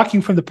 but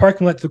walking from the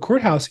parking lot to the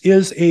courthouse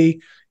is a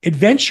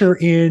adventure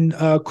in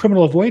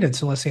criminal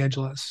avoidance in Los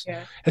Angeles.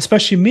 Yeah.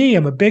 Especially me.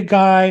 I'm a big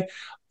guy,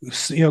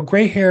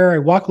 gray hair. I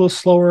walk a little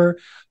slower.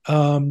 I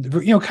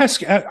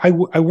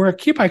wear a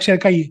kippah. Actually, I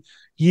had a guy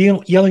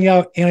yelling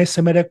out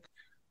anti-Semitic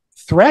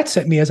threats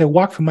at me as I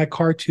walk from my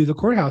car to the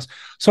courthouse.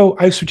 So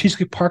I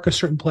strategically park a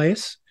certain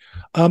place.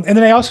 And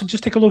then I also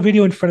just take a little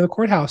video in front of the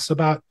courthouse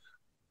about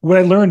what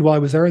I learned while I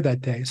was there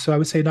that day. So I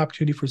would say an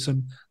opportunity for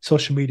some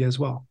social media as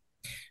well.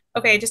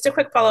 Okay, just a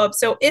quick follow-up.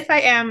 So if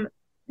I am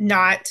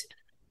not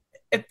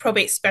a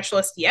probate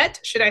specialist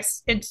yet, should I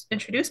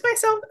introduce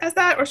myself as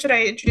that, or should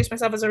I introduce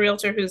myself as a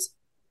realtor who's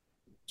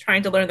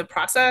trying to learn the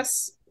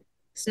process?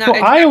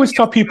 I always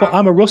tell people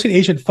I'm a real estate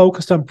agent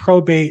focused on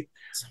probate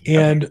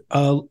and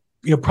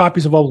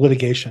properties involved with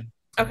litigation.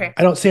 Okay.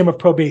 I don't say I'm a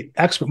probate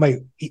expert.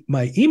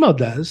 My email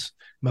does,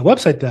 my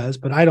website does,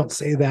 but I don't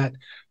say that.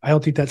 I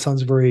don't think that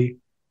sounds very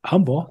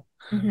humble.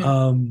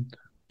 Mm-hmm.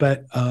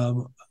 But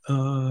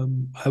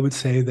I would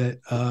say that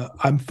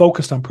I'm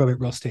focused on probate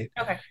real estate.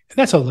 Okay. And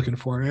that's what I'm looking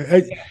for.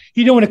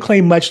 You don't want to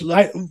claim much.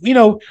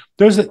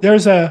 There's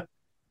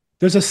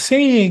a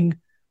saying,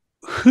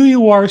 who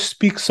you are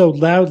speaks so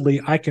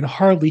loudly, I can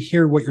hardly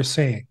hear what you're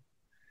saying.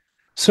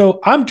 So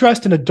I'm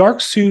dressed in a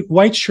dark suit,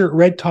 white shirt,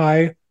 red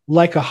tie,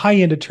 like a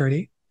high-end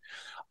attorney.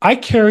 I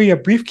carry a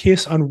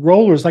briefcase on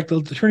rollers, like the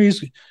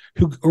attorneys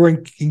who are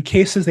in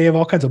cases. They have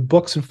all kinds of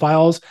books and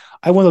files.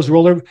 I have one of those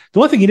rollers. The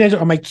only thing you need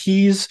are my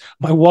keys,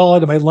 my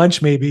wallet, and my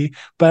lunch maybe,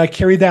 but I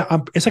carry that.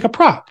 It's like a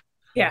prop.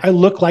 Yeah. I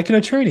look like an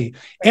attorney. Right.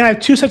 And I have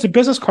two sets of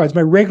business cards,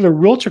 my regular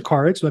realtor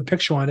cards with a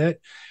picture on it.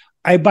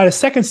 I bought a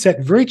second set,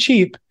 very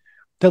cheap,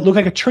 that look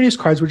like attorney's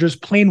cards, which are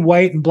just plain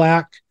white and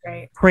black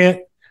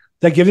print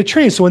that give the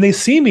attorneys. So when they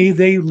see me,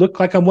 they look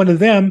like I'm one of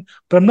them,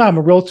 but I'm not. I'm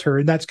a realtor,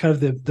 and that's kind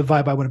of the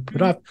vibe I want to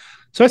put up.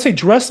 So I'd say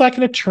dress like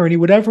an attorney,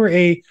 whatever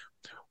a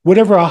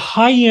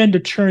high-end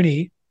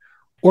attorney,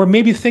 or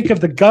maybe think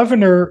of the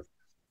governor,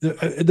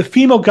 the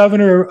female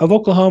governor of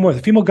Oklahoma, or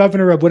the female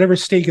governor of whatever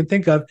state you can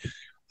think of.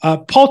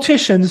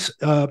 Politicians,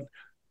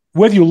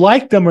 whether you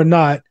like them or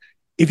not,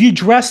 if you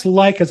dress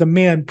like, as a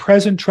man,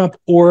 President Trump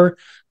or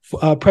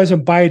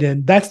President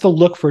Biden, that's the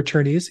look for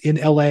attorneys in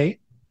LA.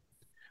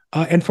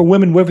 And for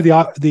women, whatever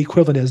the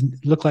equivalent is,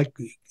 look like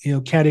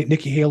candidate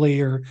Nikki Haley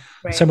or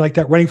something like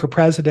that, running for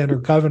president or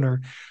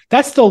governor.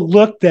 That's the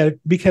look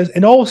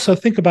and also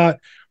think about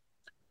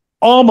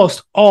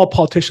almost all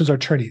politicians are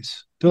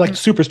attorneys. They're like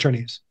super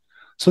attorneys.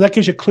 So that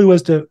gives you a clue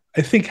as to,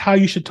 I think, how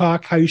you should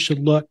talk, how you should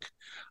look.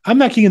 I'm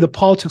not getting into the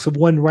politics of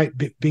one right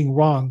being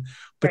wrong,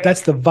 but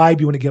that's the vibe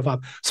you want to give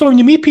up. So when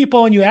you meet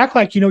people and you act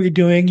like you know what you're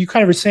doing, you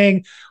kind of are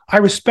saying, I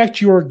respect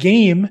your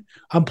game.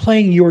 I'm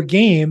playing your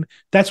game.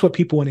 That's what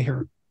people want to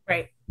hear.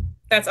 Right.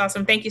 That's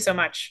awesome. Thank you so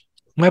much.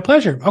 My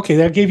pleasure. Okay,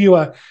 that gave you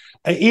a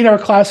an 8-hour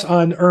class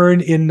on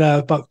Earn in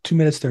about 2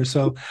 minutes there.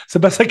 So it's the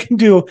best I can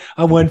do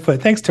on one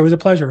foot. Thanks, Terry. It was a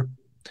pleasure.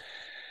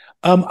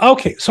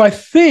 Okay, so I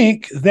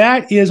think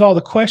that is all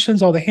the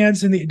questions, all the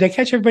hands in the. Did I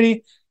catch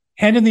everybody?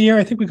 Hand in the air.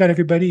 I think we got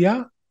everybody.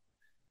 Yeah.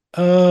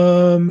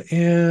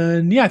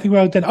 And yeah, I think we're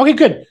all done. Okay,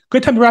 good.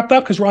 Good time to wrap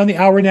up because we're on the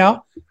hour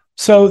now.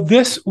 So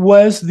this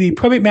was the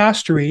Probate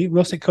Mastery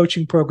Real Estate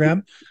Coaching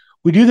Program.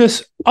 We do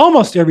this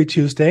almost every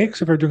Tuesday,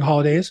 except for during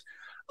holidays,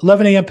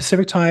 11 a.m.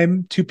 Pacific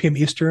time, 2 p.m.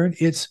 Eastern.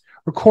 It's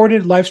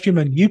recorded, live streamed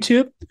on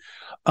YouTube.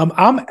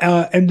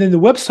 And then the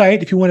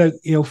website, if you want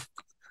to,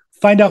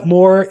 find out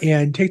more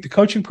and take the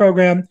coaching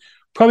program,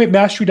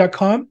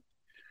 probatemastery.com.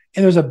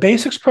 And there's a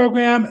basics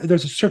program.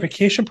 There's a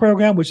certification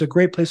program, which is a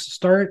great place to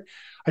start.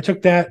 I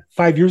took that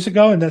 5 years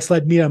ago, and that's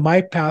led me on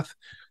my path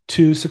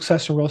to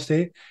success in real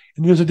estate.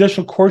 And there's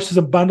additional courses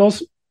and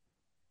bundles.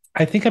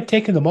 I think I've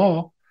taken them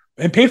all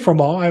and paid for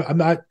them all. I'm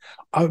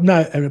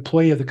not an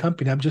employee of the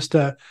company. I'm just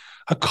a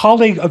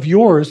colleague of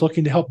yours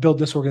looking to help build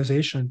this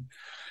organization.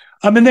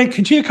 And then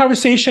continue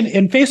conversation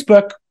in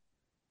Facebook,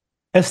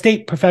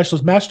 Estate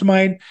Professionals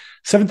Mastermind,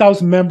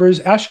 7,000 members.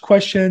 Ask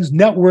questions,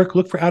 network,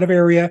 look for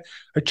out-of-area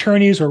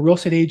attorneys or real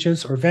estate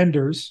agents or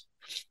vendors.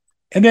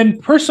 And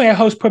then personally, I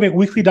host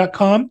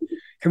probateweekly.com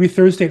every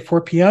Thursday at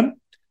 4 p.m.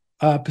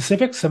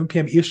 Pacific, 7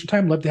 p.m. Eastern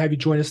time. Love to have you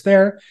join us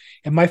there.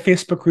 And my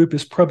Facebook group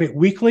is Probate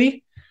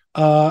Weekly.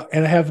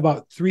 And I have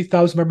about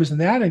 3,000 members in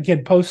that. And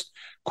again, post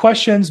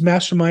questions,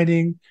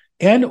 masterminding,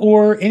 and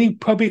or any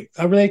probate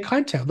related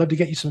content. I'd love to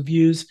get you some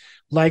views,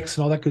 likes,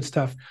 and all that good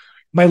stuff.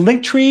 My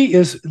link tree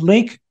is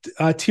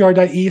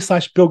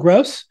link.tr.e/Bill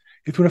Gross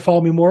if you want to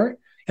follow me more.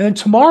 And then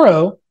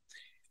tomorrow,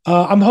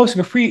 I'm hosting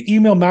a free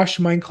email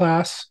mastermind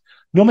class.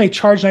 Normally I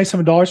charge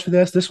 $97 for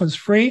this. This one's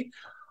free.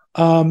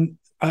 I'm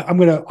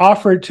going to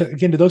offer it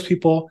to those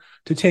people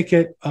to take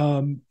it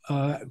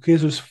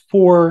because there's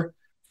 4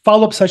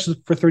 follow-up sessions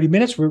for 30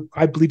 minutes where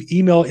I believe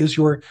email is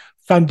your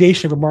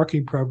foundation of a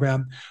marketing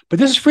program. But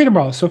this is free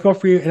tomorrow, so feel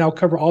free, and I'll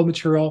cover all the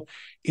material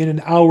in an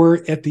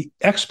hour at the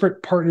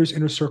Expert Partners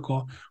Inner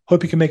Circle.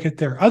 Hope you can make it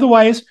there.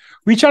 Otherwise,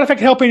 reach out if I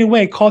can help in any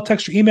way. Call,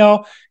 text, or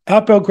email.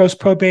 @Bill Gross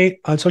Probate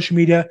on social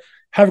media.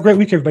 Have a great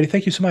week, everybody.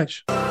 Thank you so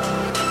much.